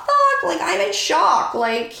 what the fuck? Like, I'm in shock.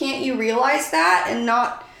 Like, can't you realize that and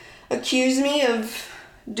not accuse me of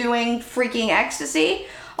doing freaking ecstasy?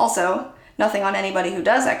 Also, nothing on anybody who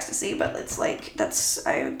does ecstasy, but it's like,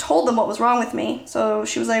 I told them what was wrong with me. So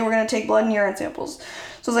she was like, we're going to take blood and urine samples.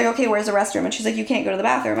 So I was like, okay, where's the restroom? And she's like, you can't go to the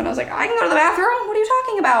bathroom. And I was like, I can go to the bathroom? What are you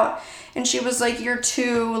talking about? And she was like, you're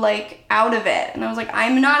too, out of it. And I was like,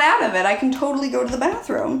 I'm not out of it. I can totally go to the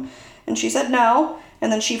bathroom. And she said no.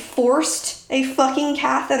 And then she forced a fucking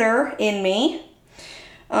catheter in me.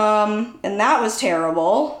 And that was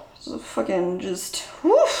terrible. So fucking just,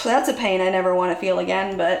 whew, that's a pain I never want to feel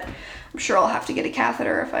again. But I'm sure I'll have to get a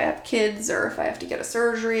catheter if I have kids or if I have to get a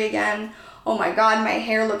surgery again. Oh my God, my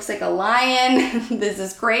hair looks like a lion. This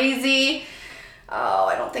is crazy. Oh,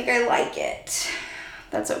 I don't think I like it.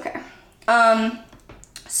 That's okay.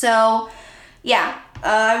 So yeah,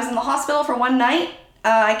 I was in the hospital for one night.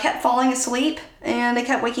 I kept falling asleep and I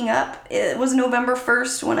kept waking up. It was November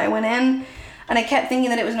 1st when I went in, and I kept thinking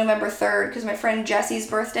that it was November 3rd because my friend Jesse's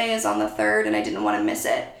birthday is on the 3rd and I didn't want to miss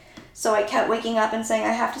it. So I kept waking up and saying,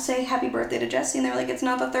 I have to say happy birthday to Jesse. And they were like, it's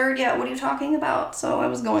not the 3rd yet. What are you talking about? So I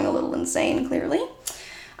was going a little insane, clearly.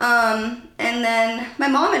 And then my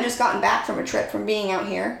mom had just gotten back from a trip from being out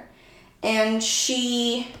here. And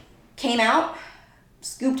she came out,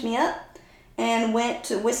 scooped me up, and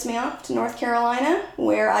whisked me off to North Carolina,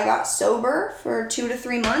 where I got sober for 2 to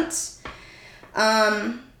 3 months.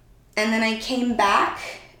 And then I came back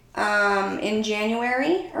in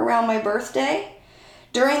January around my birthday.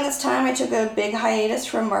 During this time, I took a big hiatus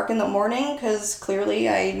from Mark in the Morning because clearly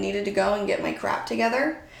I needed to go and get my crap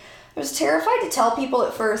together. I was terrified to tell people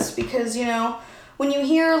at first because, when you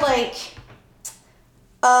hear,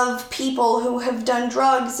 of people who have done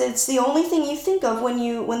drugs, it's the only thing you think of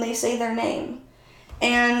when they say their name.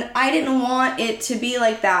 And I didn't want it to be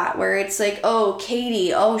like that, where it's like, oh,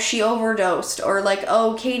 Katie, oh, she overdosed, or like,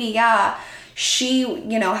 oh, Katie, yeah, she,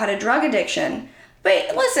 had a drug addiction.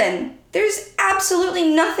 But listen, there's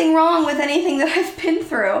absolutely nothing wrong with anything that I've been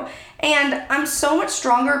through. And I'm so much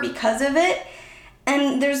stronger because of it.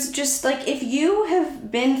 And there's just, if you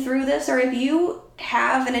have been through this, or if you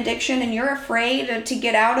have an addiction and you're afraid to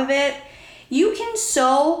get out of it, you can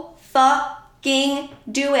so fucking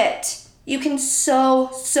do it. You can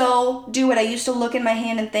so do it. I used to look in my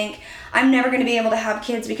hand and think, I'm never going to be able to have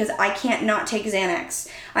kids because I can't not take Xanax.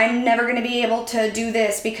 I'm never going to be able to do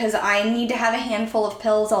this because I need to have a handful of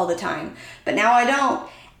pills all the time. But now I don't.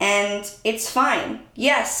 And it's fine.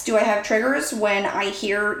 Yes, do I have triggers when I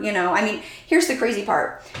hear, here's the crazy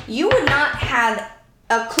part. You would not have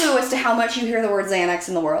a clue as to how much you hear the word Xanax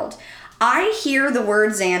in the world. I hear the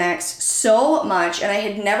word Xanax so much, and I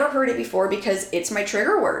had never heard it before because it's my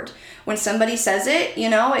trigger word. When somebody says it,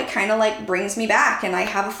 it kind of brings me back, and I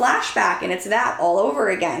have a flashback, and it's that all over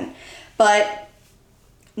again. But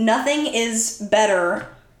nothing is better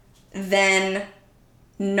than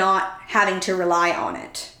not having to rely on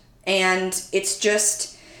it. And it's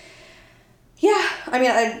just,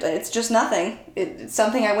 it's just nothing. It's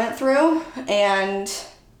something I went through, and,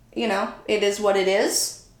 it is what it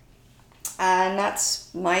is. And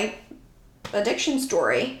that's my addiction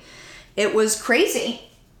story. It was crazy.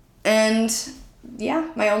 And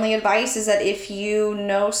my only advice is that if you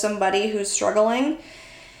know somebody who's struggling,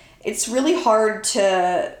 it's really hard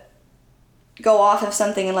to go off of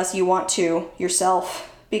something unless you want to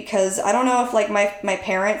yourself. Because I don't know if like my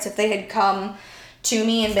parents, if they had come to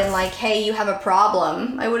me and been like, hey, you have a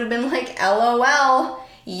problem, I would have been like, LOL,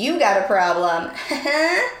 you got a problem.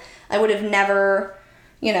 I would have never,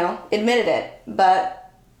 admitted it.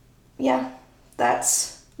 But yeah,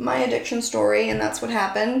 that's my addiction story, and that's what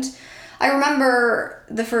happened. I remember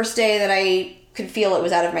the first day that I could feel it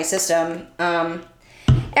was out of my system.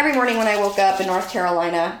 Every morning when I woke up in North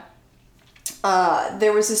Carolina,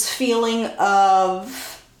 there was this feeling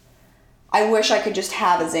of, I wish I could just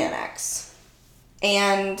have a Xanax.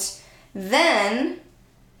 And then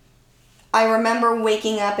I remember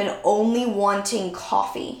waking up and only wanting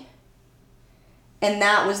coffee. And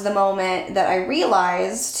that was the moment that I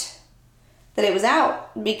realized that it was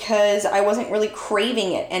out, because I wasn't really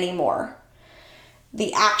craving it anymore.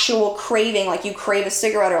 The actual craving, like you crave a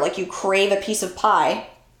cigarette or like you crave a piece of pie,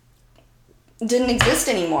 didn't exist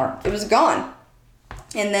anymore. It was gone.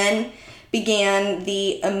 And then began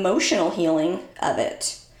the emotional healing of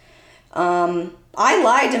it. I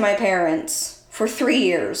lied to my parents for 3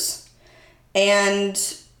 years. And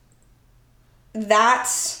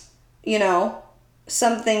that's,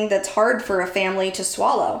 something that's hard for a family to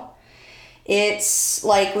swallow. It's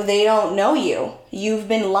like they don't know you. You've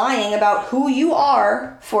been lying about who you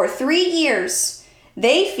are for 3 years.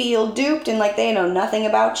 They feel duped and like they know nothing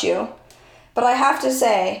about you. But I have to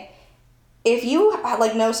say, if you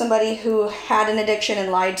know somebody who had an addiction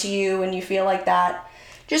and lied to you and you feel like that,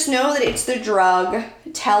 just know that it's the drug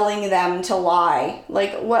telling them to lie.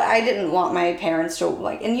 What I didn't want my parents to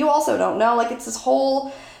and you also don't know, it's this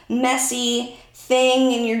whole messy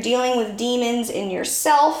thing, and you're dealing with demons in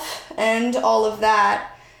yourself and all of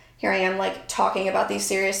that. Here I am talking about these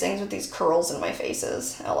serious things with these curls in my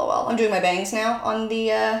faces. LOL. I'm doing my bangs now on the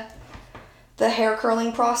hair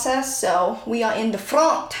curling process, so we are in the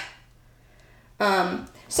front.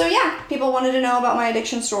 So yeah, people wanted to know about my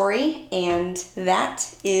addiction story, and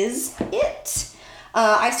that is it.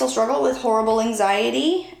 I still struggle with horrible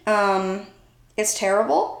anxiety. It's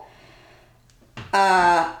terrible.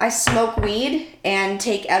 I smoke weed and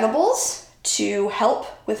take edibles to help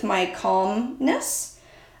with my calmness.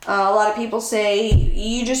 A lot of people say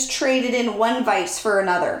you just traded in one vice for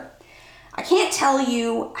another. I can't tell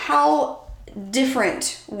you how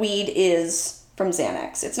different weed is from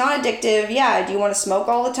Xanax. It's not addictive. Yeah, do you want to smoke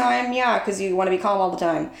all the time? Yeah, because you want to be calm all the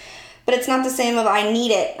time. But it's not the same of I need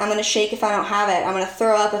it. I'm going to shake if I don't have it. I'm going to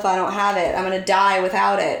throw up if I don't have it. I'm going to die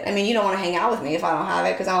without it. I mean, you don't want to hang out with me if I don't have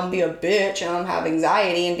it, because I'm going to be a bitch and I'm have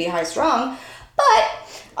anxiety and be high strung. But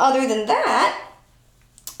other than that,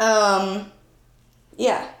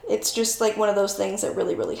 yeah, it's just one of those things that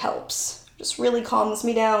really, really helps. Just really calms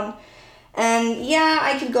me down. And yeah,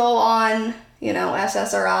 I could go on,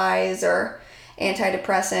 SSRIs or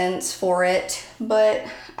antidepressants for it, but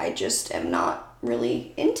I just am not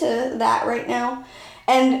really into that right now.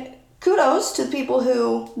 And kudos to the people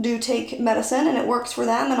who do take medicine and it works for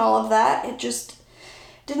them and all of that. It just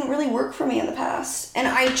didn't really work for me in the past. And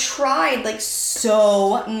I tried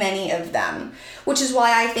so many of them, which is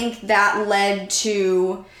why I think that led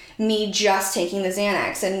to me just taking the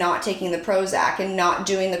Xanax and not taking the Prozac and not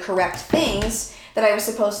doing the correct things that I was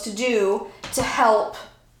supposed to do to help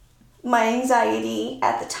my anxiety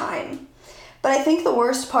at the time. But I think the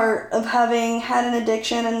worst part of having had an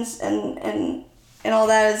addiction and all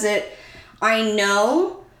that is that I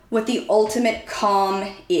know what the ultimate calm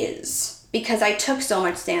is, because I took so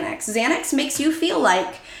much Xanax. Xanax makes you feel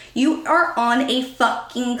like you are on a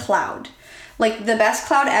fucking cloud. The best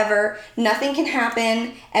cloud ever. Nothing can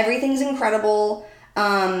happen. Everything's incredible.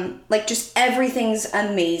 Just everything's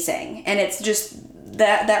amazing. And it's just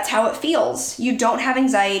that's how it feels. You don't have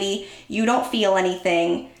anxiety. You don't feel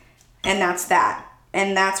anything. And that's that.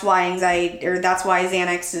 And that's why that's why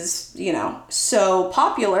Xanax is, so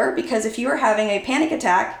popular, because if you are having a panic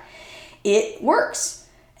attack, it works.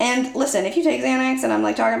 And listen, if you take Xanax and I'm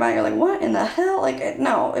talking about it, you're what in the hell?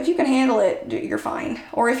 No, if you can handle it, you're fine.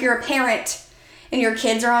 Or if you're a parent and your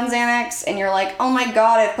kids are on Xanax and you're oh my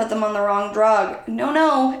God, I put them on the wrong drug.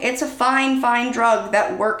 No, it's a fine drug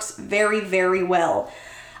that works very, very well.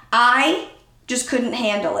 I just couldn't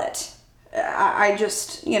handle it. I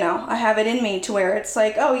just, I have it in me to where it's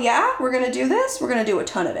oh yeah, we're going to do this. We're going to do a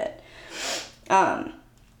ton of it.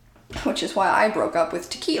 Which is why I broke up with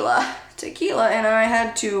tequila. Tequila and I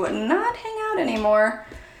had to not hang out anymore.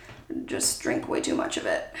 Just drink way too much of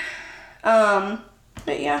it. But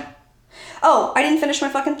yeah. Oh, I didn't finish my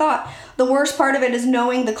fucking thought. The worst part of it is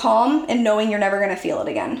knowing the calm and knowing you're never going to feel it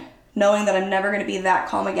again. Knowing that I'm never going to be that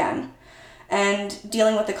calm again. And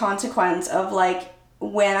dealing with the consequence of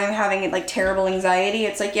when I'm having like terrible anxiety,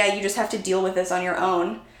 it's like, yeah, you just have to deal with this on your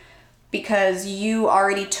own because you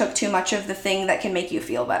already took too much of the thing that can make you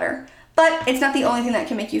feel better. But it's not the only thing that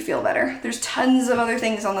can make you feel better. There's tons of other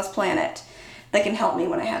things on this planet that can help me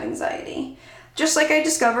when I have anxiety. Just like I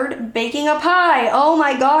discovered baking a pie. Oh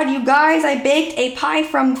my God, you guys, I baked a pie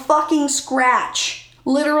from fucking scratch.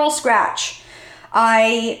 Literal scratch.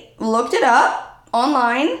 I looked it up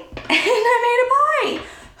online and I made a pie.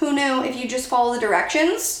 Who knew if you just follow the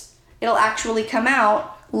directions, it'll actually come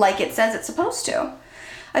out like it says it's supposed to.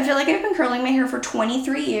 I feel like I've been curling my hair for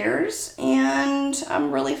 23 years and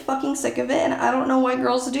I'm really fucking sick of it and I don't know why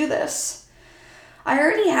girls do this. I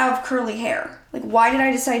already have curly hair. Like, why did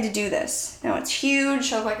I decide to do this? Now it's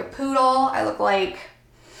huge, I look like a poodle, I look like...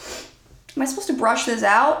 Am I supposed to brush this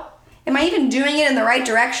out? Am I even doing it in the right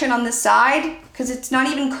direction on this side? Because it's not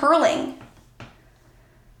even curling.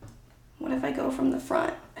 What if I go from the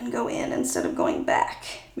front and go in instead of going back?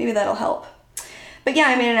 Maybe that'll help. But yeah,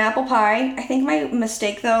 I made an apple pie. I think my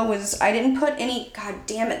mistake though was I didn't put any, God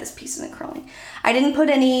damn it, this piece isn't curling. I didn't put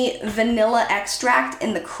any vanilla extract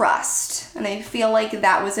in the crust. And I feel like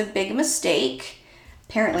that was a big mistake.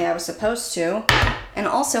 Apparently I was supposed to. And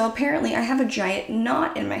also apparently I have a giant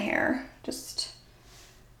knot in my hair. Just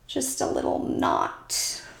a little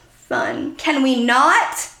knot. Fun. Can we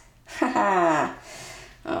not? Haha.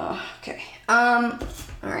 Oh, okay. All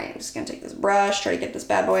right, I'm just gonna take this brush, try to get this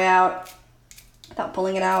bad boy out without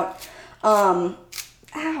pulling it out. Ow.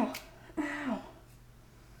 All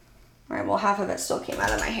right, well, half of it still came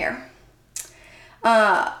out of my hair.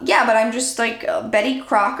 Yeah, but I'm just like Betty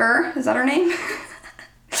Crocker. Is that her name?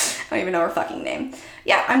 I don't even know her fucking name.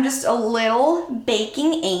 Yeah, I'm just a little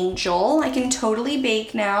baking angel. I can totally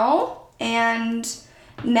bake now. And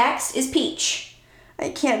next is peach. I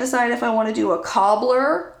can't decide if I want to do a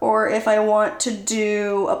cobbler or if I want to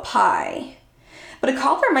do a pie. But a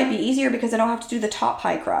cobbler might be easier because I don't have to do the top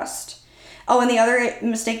pie crust. Oh, and the other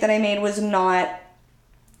mistake that I made was not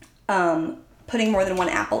putting more than one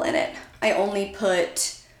apple in it. I only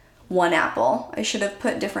put one apple. I should have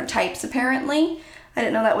put different types apparently. I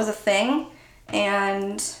didn't know that was a thing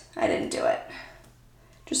and I didn't do it.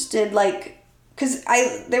 Just did like, cause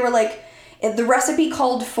they were like, the recipe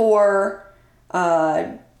called for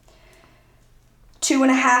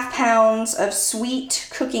 2.5 pounds of sweet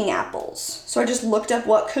cooking apples. So I just looked up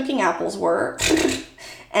what cooking apples were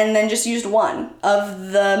and then just used one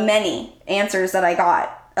of the many answers that I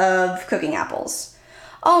got of cooking apples.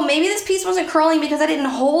 Oh, maybe this piece wasn't curling because I didn't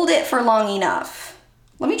hold it for long enough.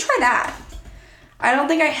 Let me try that. I don't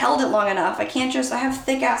think I held it long enough. I have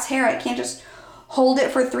thick ass hair. I can't just hold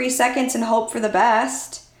it for 3 seconds and hope for the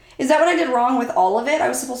best. Is that what I did wrong with all of it? I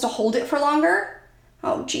was supposed to hold it for longer?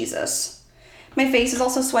 Oh, Jesus. My face is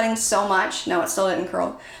also sweating so much. No, it still didn't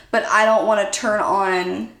curl. But I don't want to turn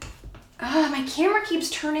on... my camera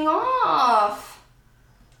keeps turning off.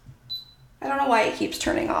 I don't know why it keeps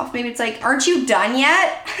turning off. Maybe it's like, aren't you done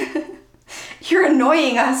yet? You're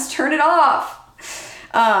annoying us. Turn it off.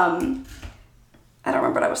 I don't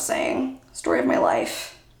remember what I was saying. Story of my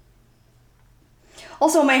life.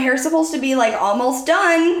 Also, my hair's supposed to be like almost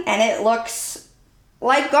done and it looks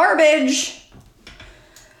like garbage.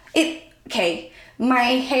 Okay, my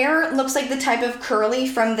hair looks like the type of curly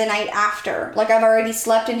from the night after. Like I've already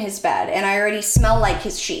slept in his bed and I already smell like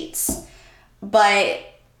his sheets. But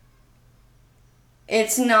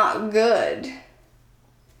it's not good.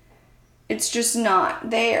 It's just not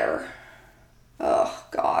there. Oh,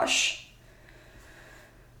 gosh.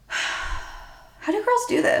 How do girls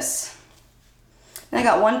do this? And I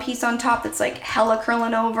got one piece on top that's like hella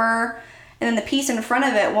curling over, and then the piece in front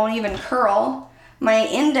of it won't even curl. My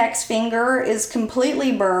index finger is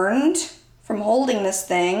completely burned from holding this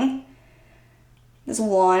thing. This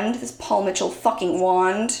wand, this Paul Mitchell fucking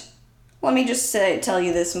wand. Let me just tell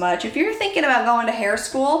you this much. If you're thinking about going to hair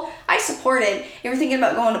school, I support it. If you're thinking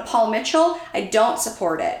about going to Paul Mitchell, I don't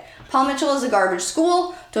support it. Paul Mitchell is a garbage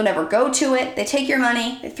school. Don't ever go to it. They take your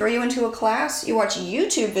money. They throw you into a class. You watch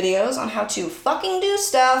YouTube videos on how to fucking do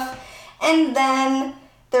stuff. And then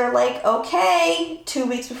they're like, okay, 2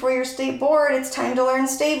 weeks before your state board, it's time to learn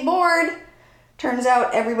state board. Turns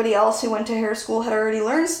out everybody else who went to hair school had already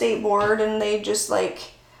learned state board and they just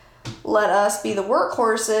like let us be the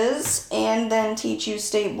workhorses and then teach you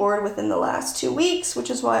state board within the last 2 weeks, which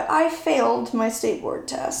is why I failed my state board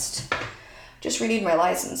test. Just renewed my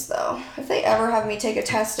license though. If they ever have me take a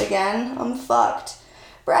test again, I'm fucked.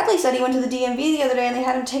 Bradley said he went to the DMV the other day and they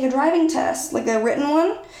had him take a driving test, like a written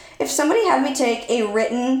one. If somebody had me take a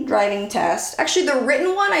written driving test, actually the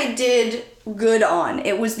written one I did good on.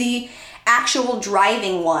 It was the actual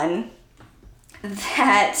driving one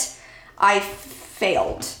that I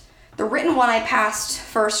failed. The written one I passed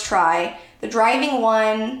first try. The driving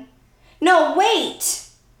one... No, wait!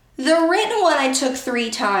 The written one I took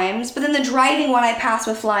 3 times, but then the driving one I passed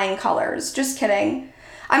with flying colors. Just kidding.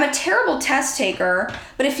 I'm a terrible test taker,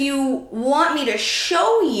 but if you want me to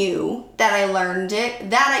show you that I learned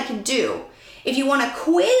it, that I can do. If you want to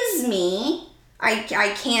quiz me,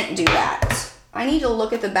 I can't do that. I need to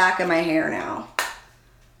look at the back of my hair now.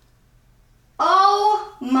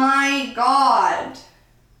 Oh my God.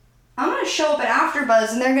 I'm going to show up at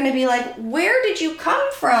AfterBuzz and they're going to be like, where did you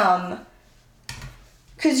come from?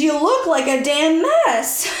 Because you look like a damn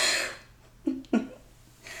mess.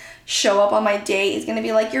 Show up on my date. He's going to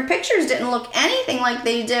be like, your pictures didn't look anything like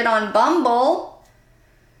they did on Bumble.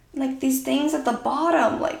 Like these things at the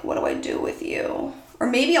bottom. Like, what do I do with you? Or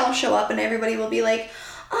maybe I'll show up and everybody will be like,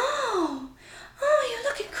 oh, you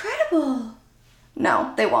look incredible.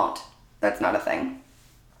 No, they won't. That's not a thing.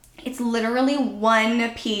 It's literally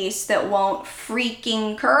one piece that won't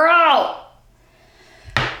freaking curl.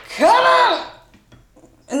 Come on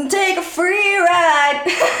and take a free ride.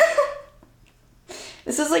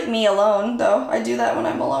 This is like me alone, though. I do that when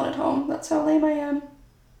I'm alone at home. That's how lame I am.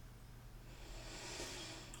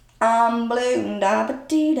 I'm blue,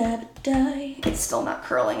 da-ba-dee-da-ba-die. It's still not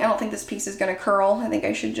curling. I don't think this piece is gonna curl. I think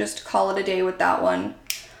I should just call it a day with that one.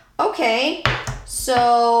 Okay,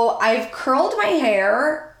 so I've curled my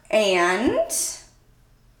hair and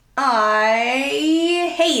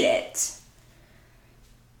I hate it.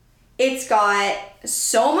 It's got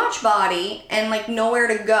so much body and like nowhere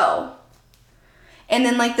to go. And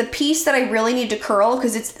then like the piece that I really need to curl,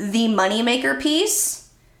 because it's the moneymaker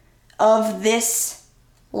piece of this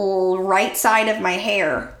right side of my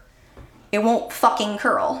hair, it won't fucking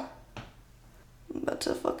curl. I'm about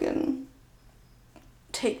to fucking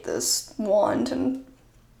take this wand and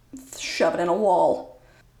shove it in a wall.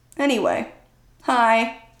 Anyway,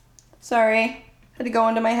 hi. Sorry. Had to go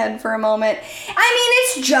into my head for a moment.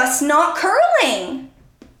 I mean, it's just not curling.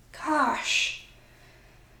 Gosh.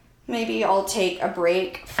 Maybe I'll take a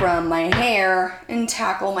break from my hair and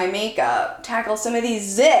tackle my makeup. Tackle some of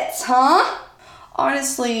these zits, huh?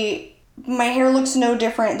 Honestly, my hair looks no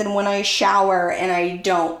different than when I shower and I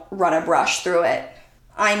don't run a brush through it.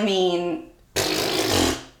 I mean,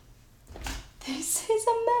 this is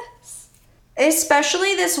a mess.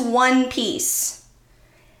 Especially this one piece.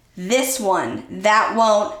 This one, that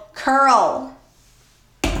won't curl.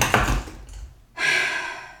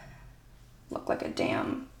 Look like a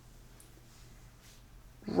damn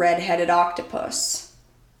red-headed octopus.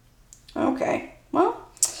 Okay, well,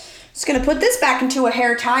 just gonna put this back into a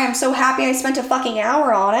hair tie. I'm so happy I spent a fucking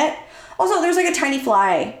hour on it. Also, there's like a tiny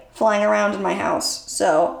fly flying around in my house,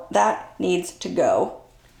 so that needs to go.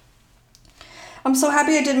 I'm so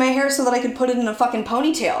happy I did my hair so that I could put it in a fucking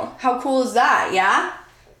ponytail. How cool is that, yeah?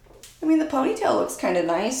 I mean, the ponytail looks kind of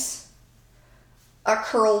nice. A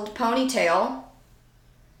curled ponytail.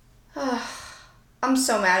 I'm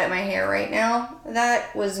so mad at my hair right now.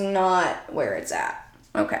 That was not where it's at.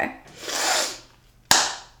 Okay.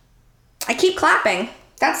 I keep clapping.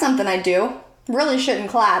 That's something I do. Really shouldn't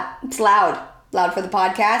clap. It's loud. Loud for the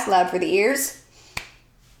podcast, loud for the ears.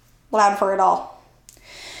 Loud for it all.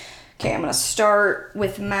 Okay, I'm gonna start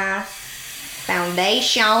with my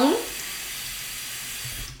foundation.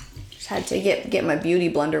 Just had to get my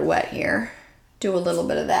beauty blender wet here. Do a little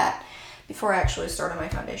bit of that. Before I actually start on my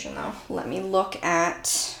foundation, though, let me look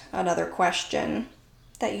at another question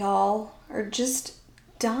that y'all are just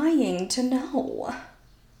dying to know.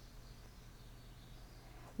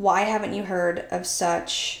 Why haven't you heard of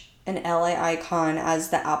such an LA icon as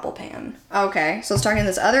the Apple Pan? Okay, so I was talking to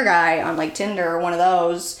this other guy on like Tinder, one of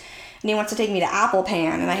those, and he wants to take me to Apple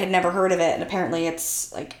Pan, and I had never heard of it, and apparently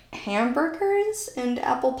it's like hamburgers and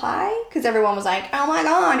apple pie, because everyone was like, oh my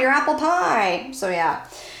god, you're apple pie. So yeah.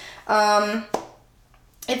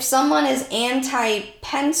 If someone is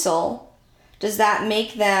anti-pencil, does that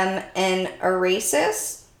make them an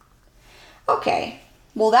racist? Okay,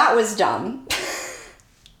 well that was dumb.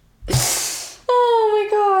 Oh my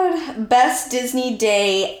god. Best Disney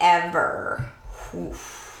day ever.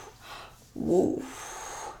 Oof.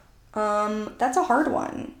 Woof. That's a hard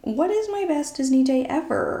one. What is my best Disney day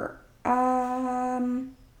ever? I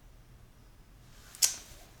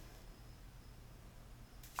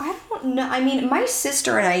don't know. I mean, my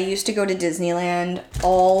sister and I used to go to Disneyland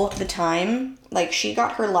all the time. Like, she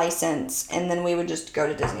got her license, and then we would just go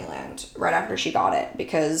to Disneyland right after she got it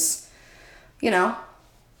because, you know,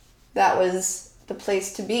 that was the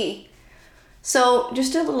place to be. So,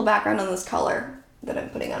 just a little background on this color that I'm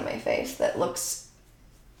putting on my face that looks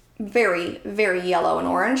very, very yellow and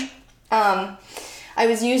orange. I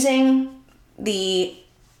was using the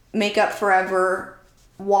Makeup Forever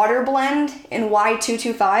water blend in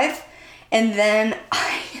Y225, and then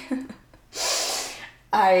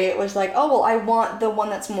I was like, oh, well, I want the one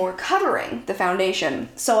that's more covering the foundation.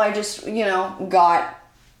 So I just, got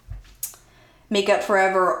Makeup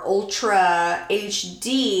Forever Ultra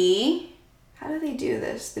HD. How do they do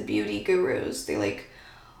this? The beauty gurus. They like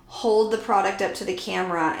hold the product up to the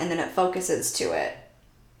camera and then it focuses to it.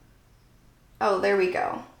 Oh, there we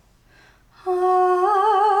go.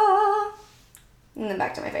 And then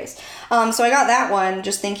back to my face. So I got that one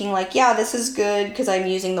just thinking like, yeah, this is good because I'm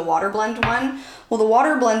using the water blend one. Well, the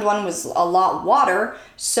water blend one was a lot water,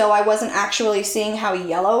 so I wasn't actually seeing how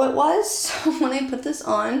yellow it was. So when I put this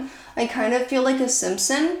on, I kind of feel like a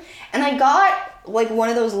Simpson. And I got like one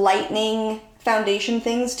of those lightening foundation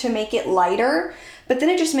things to make it lighter, but then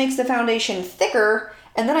it just makes the foundation thicker,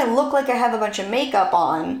 and then I look like I have a bunch of makeup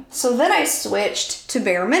on. So then I switched to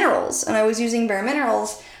Bare Minerals, and I was using Bare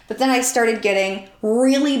Minerals, but then I started getting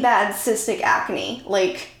really bad cystic acne.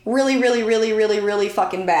 Like really, really, really, really, really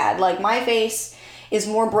fucking bad. Like my face is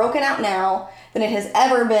more broken out now than it has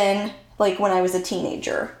ever been like when I was a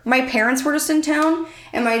teenager. My parents were just in town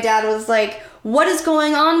and my dad was like, what is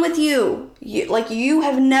going on with you? You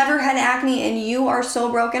have never had acne and you are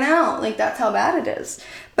so broken out. Like that's how bad it is.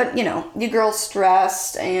 But the girl's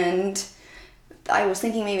stressed, and I was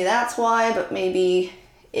thinking maybe that's why, but maybe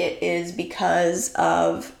it is because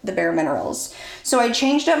of the Bare Minerals. So I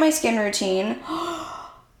changed up my skin routine.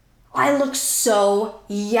 I look so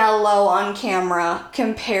yellow on camera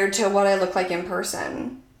compared to what I look like in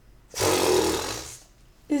person. Is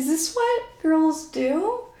this what girls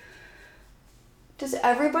do? Does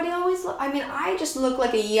everybody always look? I mean, I just look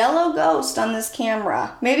like a yellow ghost on this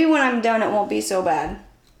camera. Maybe when I'm done, it won't be so bad.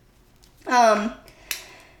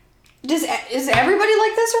 Is everybody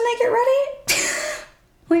like this when they get ready?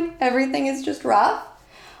 Like, everything is just rough?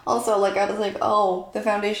 Also, I was like, oh, the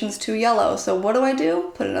foundation's too yellow, so what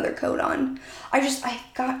do? Put another coat on. I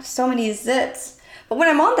got so many zits. But when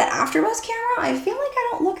I'm on the AfterBuzz camera, I feel like I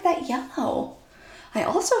don't look that yellow. I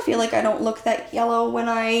also feel like I don't look that yellow when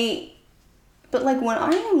I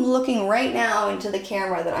am looking right now into the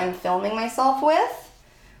camera that I'm filming myself with,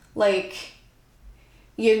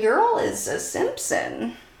 your girl is a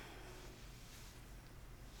Simpson.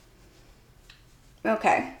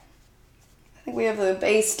 Okay. I think we have the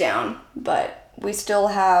base down, but we still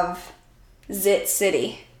have Zit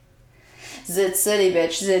City. Zit City,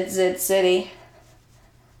 bitch. Zit City.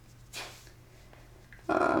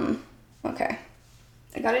 Okay.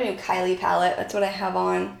 I got a new Kylie palette. That's what I have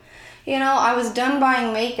on. I was done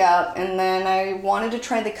buying makeup, and then I wanted to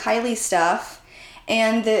try the Kylie stuff,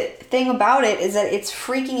 and the thing about it is that it's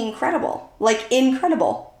freaking incredible.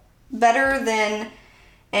 Incredible. Better than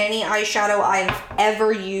any eyeshadow I've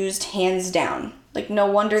ever used, hands down. No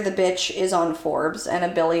wonder the bitch is on Forbes and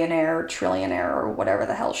a billionaire, trillionaire, or whatever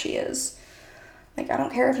the hell she is. I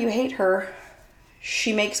don't care if you hate her.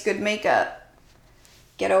 She makes good makeup.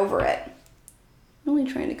 Get over it. I'm only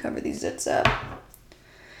trying to cover these zits up.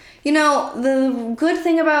 The good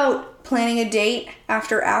thing about planning a date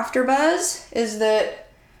after AfterBuzz is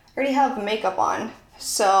that I already have makeup on.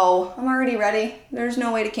 So I'm already ready. There's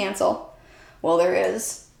no way to cancel. Well, there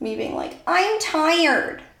is. Me being like, I'm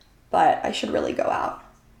tired. But I should really go out.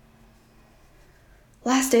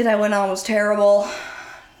 Last date I went on was terrible.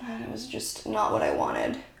 It was just not what I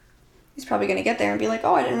wanted. He's probably going to get there and be like,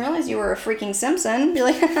 oh, I didn't realize you were a freaking Simpson. Be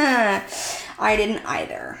like, I didn't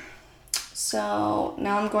either. So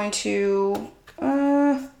now I'm going to,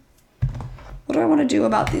 what do I want to do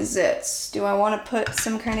about these zits? Do I want to put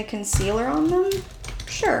some kind of concealer on them?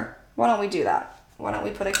 Sure. Why don't we do that? Why don't we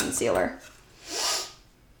put a concealer?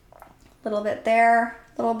 A little bit there,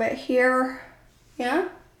 a little bit here. Yeah?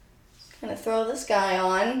 Just gonna throw this guy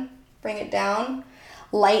on, bring it down,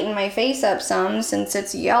 lighten my face up some since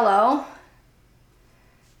it's yellow.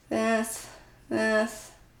 This.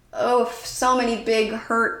 Oh, so many big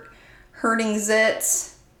hurting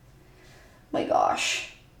zits. My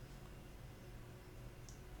gosh.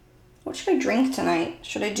 What should I drink tonight?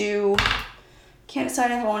 Can't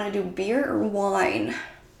decide if I want to do beer or wine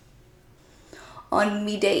on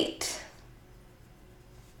me date.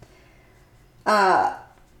 I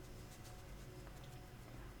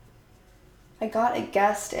got a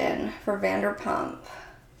guest in for Vanderpump.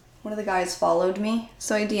 One of the guys followed me,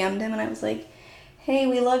 so I DM'd him and I was like, hey,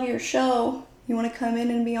 we love your show. You want to come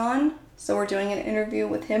in and be on? So we're doing an interview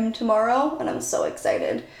with him tomorrow, and I'm so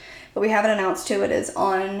excited. But we haven't announced who it is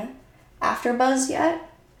on AfterBuzz yet,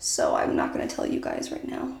 so I'm not going to tell you guys right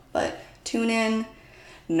now. But tune in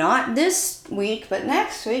not this week, but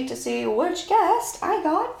next week to see which guest I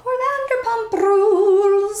got for Vanderpump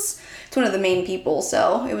Rules. It's one of the main people,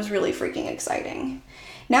 so it was really freaking exciting.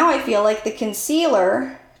 Now I feel like the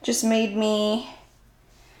concealer just made me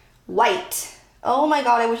white. Oh my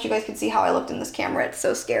god, I wish you guys could see how I looked in this camera. It's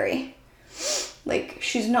so scary. Like,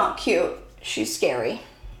 she's not cute. She's scary.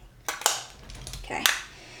 Okay.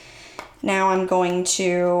 Now I'm going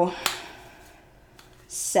to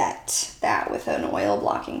set that with an oil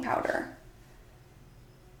blocking powder.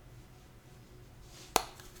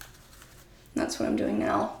 That's what I'm doing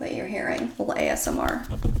now that you're hearing. A little ASMR.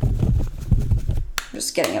 I'm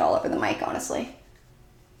just getting it all over the mic, honestly.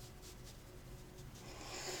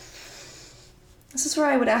 This is where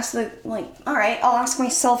I would ask alright, I'll ask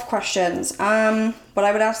myself questions. But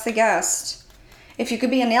I would ask the guest, if you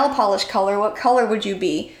could be a nail polish color, what color would you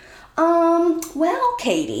be? Well,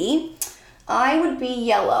 Katie, I would be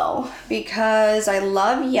yellow because I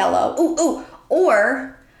love yellow.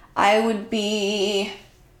 Or I would be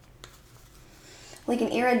like an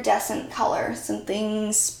iridescent color,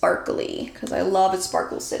 something sparkly, because I love a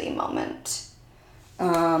Sparkle City moment.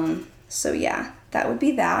 So yeah, that would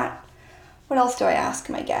be that. What else do I ask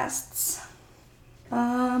my guests?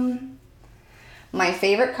 My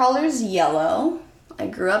favorite color is yellow. I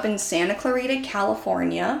grew up in Santa Clarita,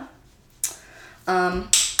 California.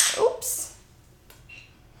 Oops.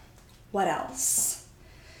 What else?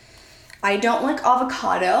 I don't like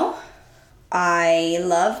avocado. I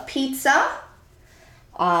love pizza.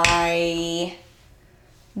 I've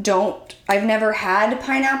never had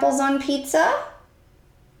pineapples on pizza.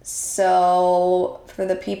 So for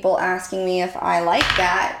the people asking me if I like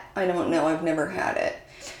that, I don't know. I've never had it.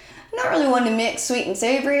 I'm not really one to mix sweet and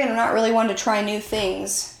savory, and I'm not really one to try new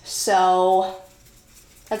things. So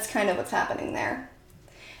that's kind of what's happening there.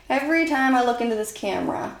 Every time I look into this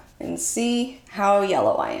camera and see how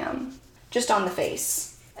yellow I am, just on the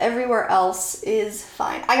face. Everywhere else is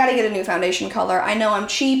fine. I gotta get a new foundation color. I know I'm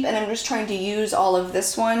cheap and I'm just trying to use all of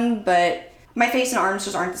this one, but my face and arms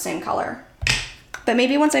just aren't the same color. But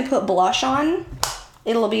maybe once I put blush on,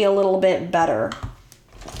 it'll be a little bit better.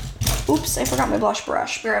 Oops, I forgot my blush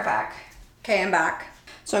brush. Be right back. Okay, I'm back.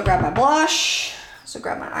 So I grabbed my blush. So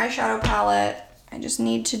grab my eyeshadow palette. I just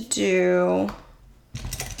need to do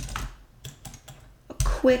a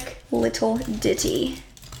quick little ditty.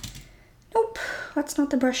 Nope, that's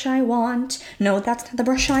not the brush I want. No, that's not the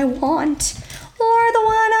brush I want. Or the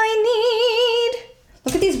one I need.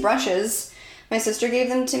 Look at these brushes. My sister gave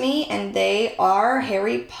them to me, and they are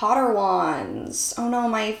Harry Potter ones. Oh no,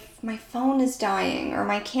 my phone is dying, or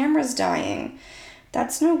my camera's dying.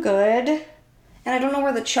 That's no good. And I don't know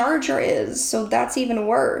where the charger is, so that's even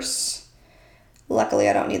worse. Luckily,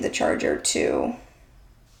 I don't need the charger to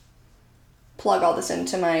plug all this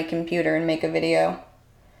into my computer and make a video.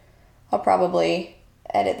 I'll probably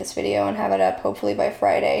edit this video and have it up hopefully by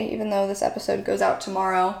Friday, even though this episode goes out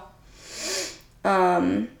tomorrow.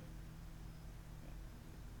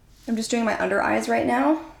 I'm just doing my under eyes right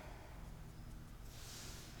now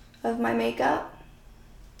of my makeup.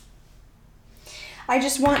 I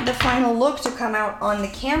just want the final look to come out on the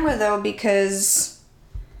camera though, because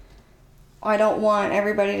I don't want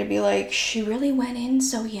everybody to be like, she really went in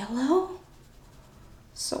so yellow?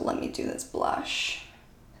 So let me do this blush.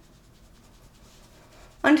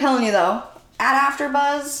 I'm telling you though, at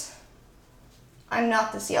AfterBuzz, I'm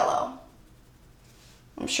not this yellow.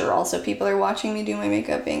 I'm sure also people are watching me do my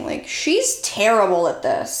makeup being like, she's terrible at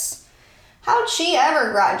this. How'd she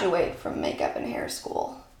ever graduate from makeup and hair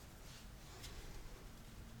school?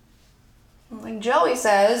 Like Joey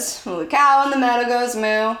says, the cow in the meadow goes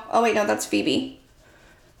moo. Oh wait, no, that's Phoebe.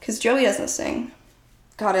 Because Joey doesn't sing.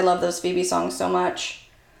 God, I love those Phoebe songs so much.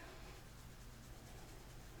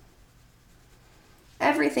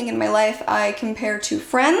 Everything in my life I compare to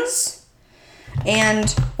Friends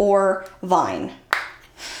and or Vine.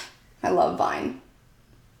 I love Vine.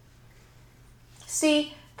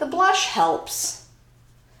 See, the blush helps.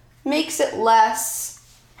 Makes it less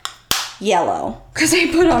yellow. Because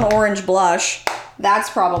I put on orange blush. That's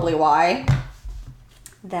probably why.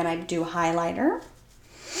 Then I do highlighter.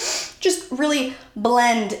 Just really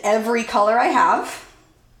blend every color I have.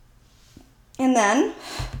 And then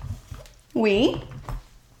we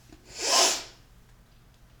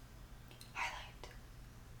highlight.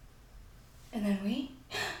 And then we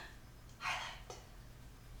highlight.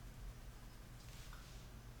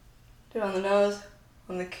 Do it on the nose,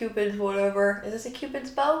 on the cupid's whatever. Is this a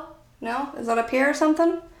cupid's bow? No? Is that up here or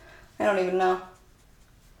something? I don't even know.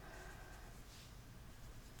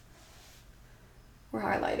 We're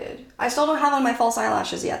highlighted. I still don't have on my false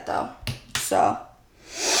eyelashes yet though. So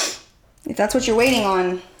If that's what you're waiting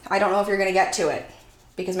on, I don't know if you're going to get to it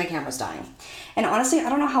because my camera's dying. And honestly, I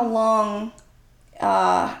don't know how long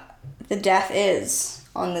the death is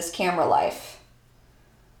on this camera life.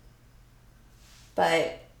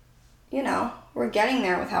 But, you know, we're getting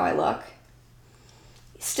there with how I look.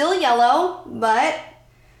 Still yellow, but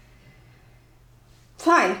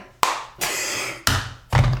fine.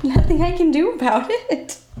 Nothing I can do about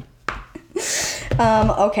it.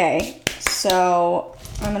 Okay, so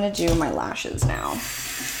I'm gonna do my lashes now.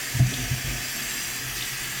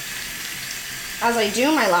 As I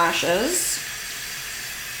do my lashes,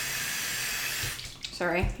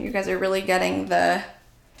 sorry, you guys are really getting the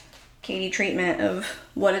Katie treatment of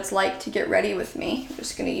what it's like to get ready with me. I'm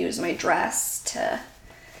just gonna use my dress to,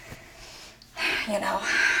 you know.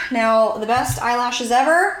 Now, the best eyelashes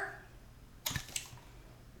ever,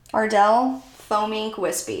 Ardell Foam Ink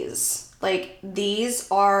Wispies. Like, these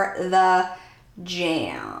are the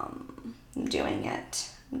jam. I'm doing it.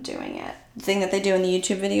 The thing that they do in the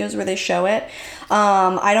YouTube videos where they show it.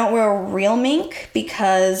 I don't wear real mink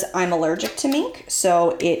because I'm allergic to mink.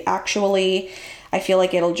 So it actually, I feel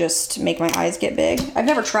like it'll just make my eyes get big. I've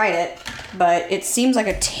never tried it, but it seems like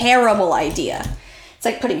a terrible idea. It's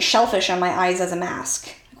like putting shellfish on my eyes as a mask.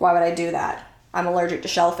 Why would I do that? I'm allergic to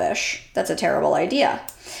shellfish. That's a terrible idea.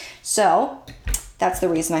 So that's the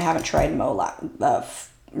reason I haven't tried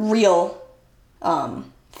real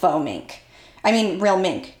faux mink. I mean, real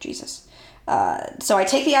mink. Jesus. So I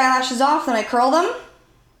take the eyelashes off, then I curl them.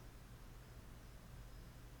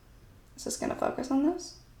 Is this going to focus on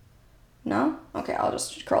this? No? Okay, I'll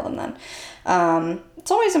just curl them then.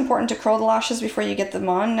 It's always important to curl the lashes before you get them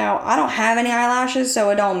on. Now, I don't have any eyelashes,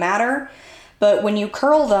 so it don't matter. But when you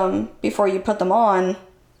curl them before you put them on,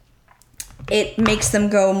 it makes them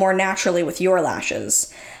go more naturally with your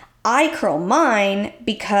lashes. I curl mine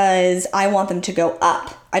because I want them to go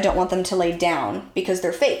up. I don't want them to lay down because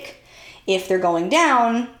they're fake. If they're going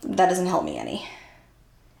down, that doesn't help me any.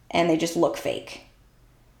 And they just look fake.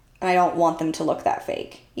 And I don't want them to look that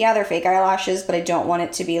fake. Yeah, they're fake eyelashes, but I don't want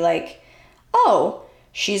it to be like, oh,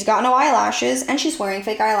 she's got no eyelashes and she's wearing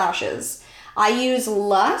fake eyelashes. I use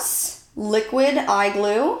Luss liquid eye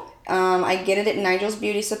glue. I get it at Nigel's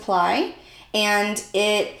Beauty Supply. And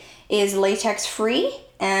it is latex free,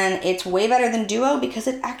 and it's way better than Duo because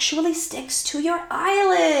it actually sticks to your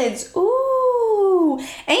eyelids. Ooh!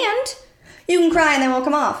 And you can cry and they won't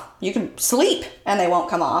come off. You can sleep and they won't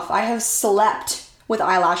come off. I have slept with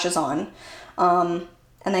eyelashes on, and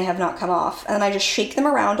they have not come off. And then I just shake them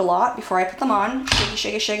around a lot before I put them on. Shaky,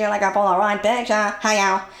 shaky, shaky, like a Polaroid picture.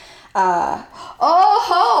 Hi, oh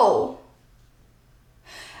ho!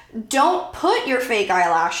 Don't put your fake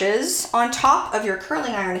eyelashes on top of your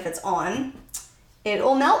curling iron if it's on.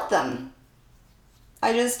 It'll melt them.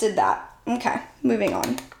 I just did that. Okay, moving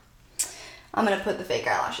on. I'm going to put the fake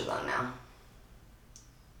eyelashes on now.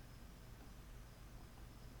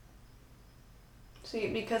 See,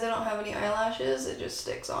 because I don't have any eyelashes, it just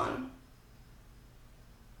sticks on.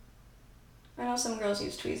 I know some girls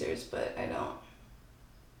use tweezers, but I don't.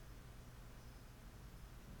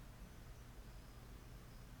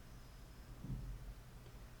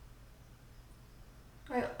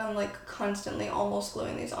 I'm like constantly almost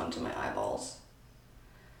gluing these onto my eyeballs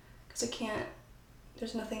because I can't,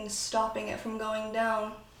 there's nothing stopping it from going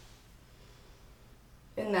down.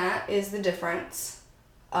 And that is the difference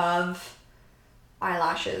of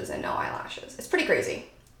eyelashes and no eyelashes. It's pretty crazy.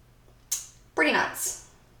 Pretty nuts.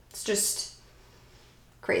 It's just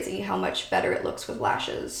crazy how much better it looks with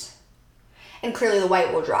lashes. And clearly the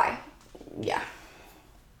white will dry. Yeah.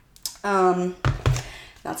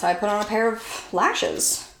 That's how I put on a pair of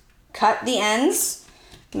lashes. Cut the ends,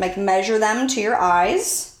 like measure them to your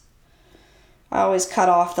eyes. I always cut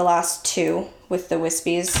off the last two with the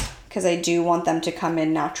wispies because I do want them to come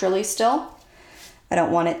in naturally still. I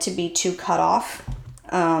don't want it to be too cut off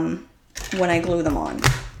when I glue them on.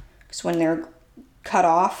 Because when they're cut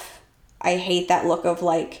off, I hate that look of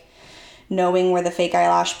like knowing where the fake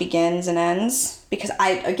eyelash begins and ends. Because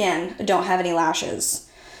I, again, don't have any lashes.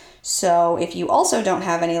 So if you also don't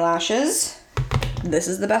have any lashes, this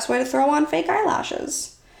is the best way to throw on fake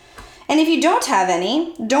eyelashes. And if you don't have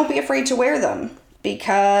any, don't be afraid to wear them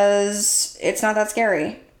because it's not that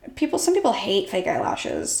scary. Some people hate fake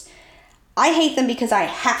eyelashes. I hate them because I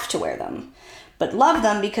have to wear them, but love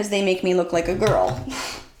them because they make me look like a girl.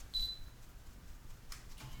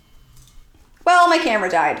 Well, my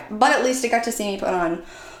camera died, but at least it got to see me put on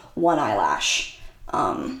one eyelash.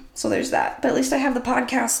 So there's that. But at least I have the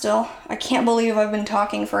podcast still. I can't believe I've been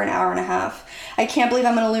talking for an hour and a half. I can't believe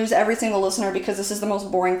I'm going to lose every single listener because this is the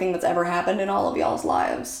most boring thing that's ever happened in all of y'all's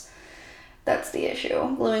lives. That's the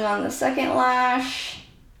issue. Gluing on the second lash.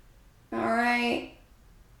 Alright.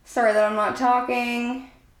 Sorry that I'm not talking.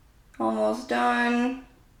 Almost done.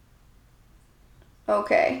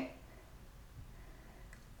 Okay.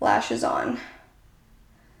 Lashes on.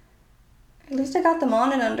 At least I got them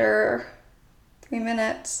on in under 3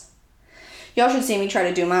 minutes. Y'all should see me try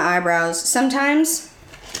to do my eyebrows. Sometimes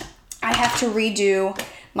I have to redo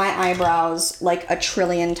my eyebrows like a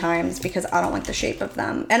trillion times because I don't like the shape of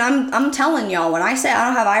them. And I'm telling y'all, when I say I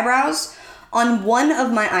don't have eyebrows, on one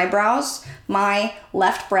of my eyebrows, my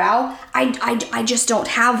left brow, I just don't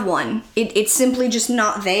have one. It's simply just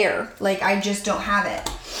not there. Like, I just don't have it.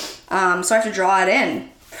 So I have to draw it in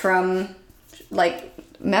from, like,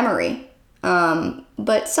 memory.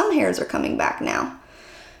 But some hairs are coming back now.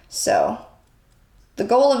 So the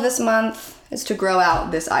goal of this month is to grow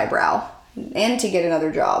out this eyebrow and to get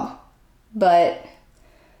another job. But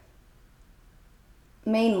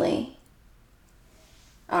mainly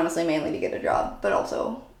to get a job, but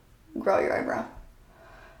also grow your eyebrow.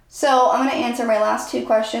 So I'm going to answer my last 2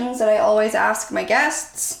 questions that I always ask my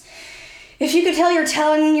guests. If you could tell your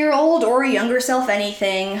 10-year-old or younger self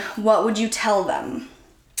anything, what would you tell them?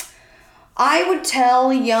 I would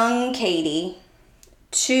tell young Katie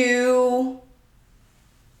to,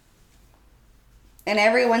 and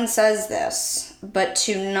everyone says this, but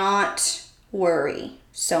to not worry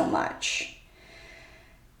so much.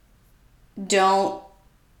 Don't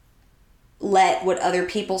let what other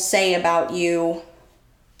people say about you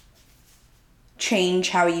change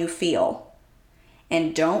how you feel.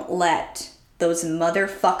 And don't let those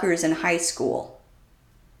motherfuckers in high school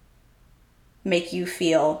make you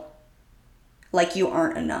feel like you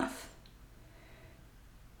aren't enough.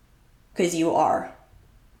 Because you are.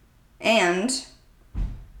 And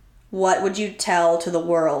what would you tell to the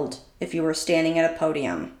world if you were standing at a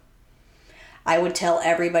podium? I would tell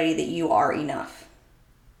everybody that you are enough.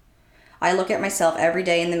 I look at myself every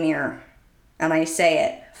day in the mirror and I say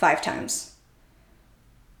it 5 times.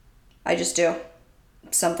 I just do.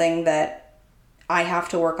 It's something that I have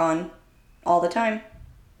to work on all the time.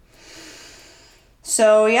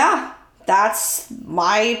 So yeah, that's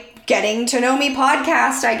my getting to know me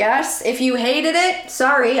podcast, I guess. If you hated it,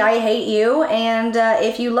 sorry, I hate you. And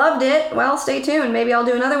if you loved it, well, stay tuned. Maybe I'll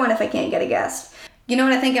do another one if I can't get a guest. You know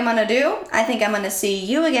what I think I'm gonna do? I think I'm gonna see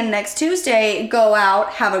you again next Tuesday. Go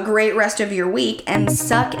out, have a great rest of your week, and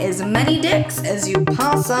suck as many dicks as you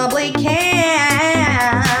possibly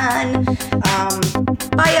can.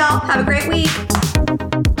 Bye, y'all. Have a great week.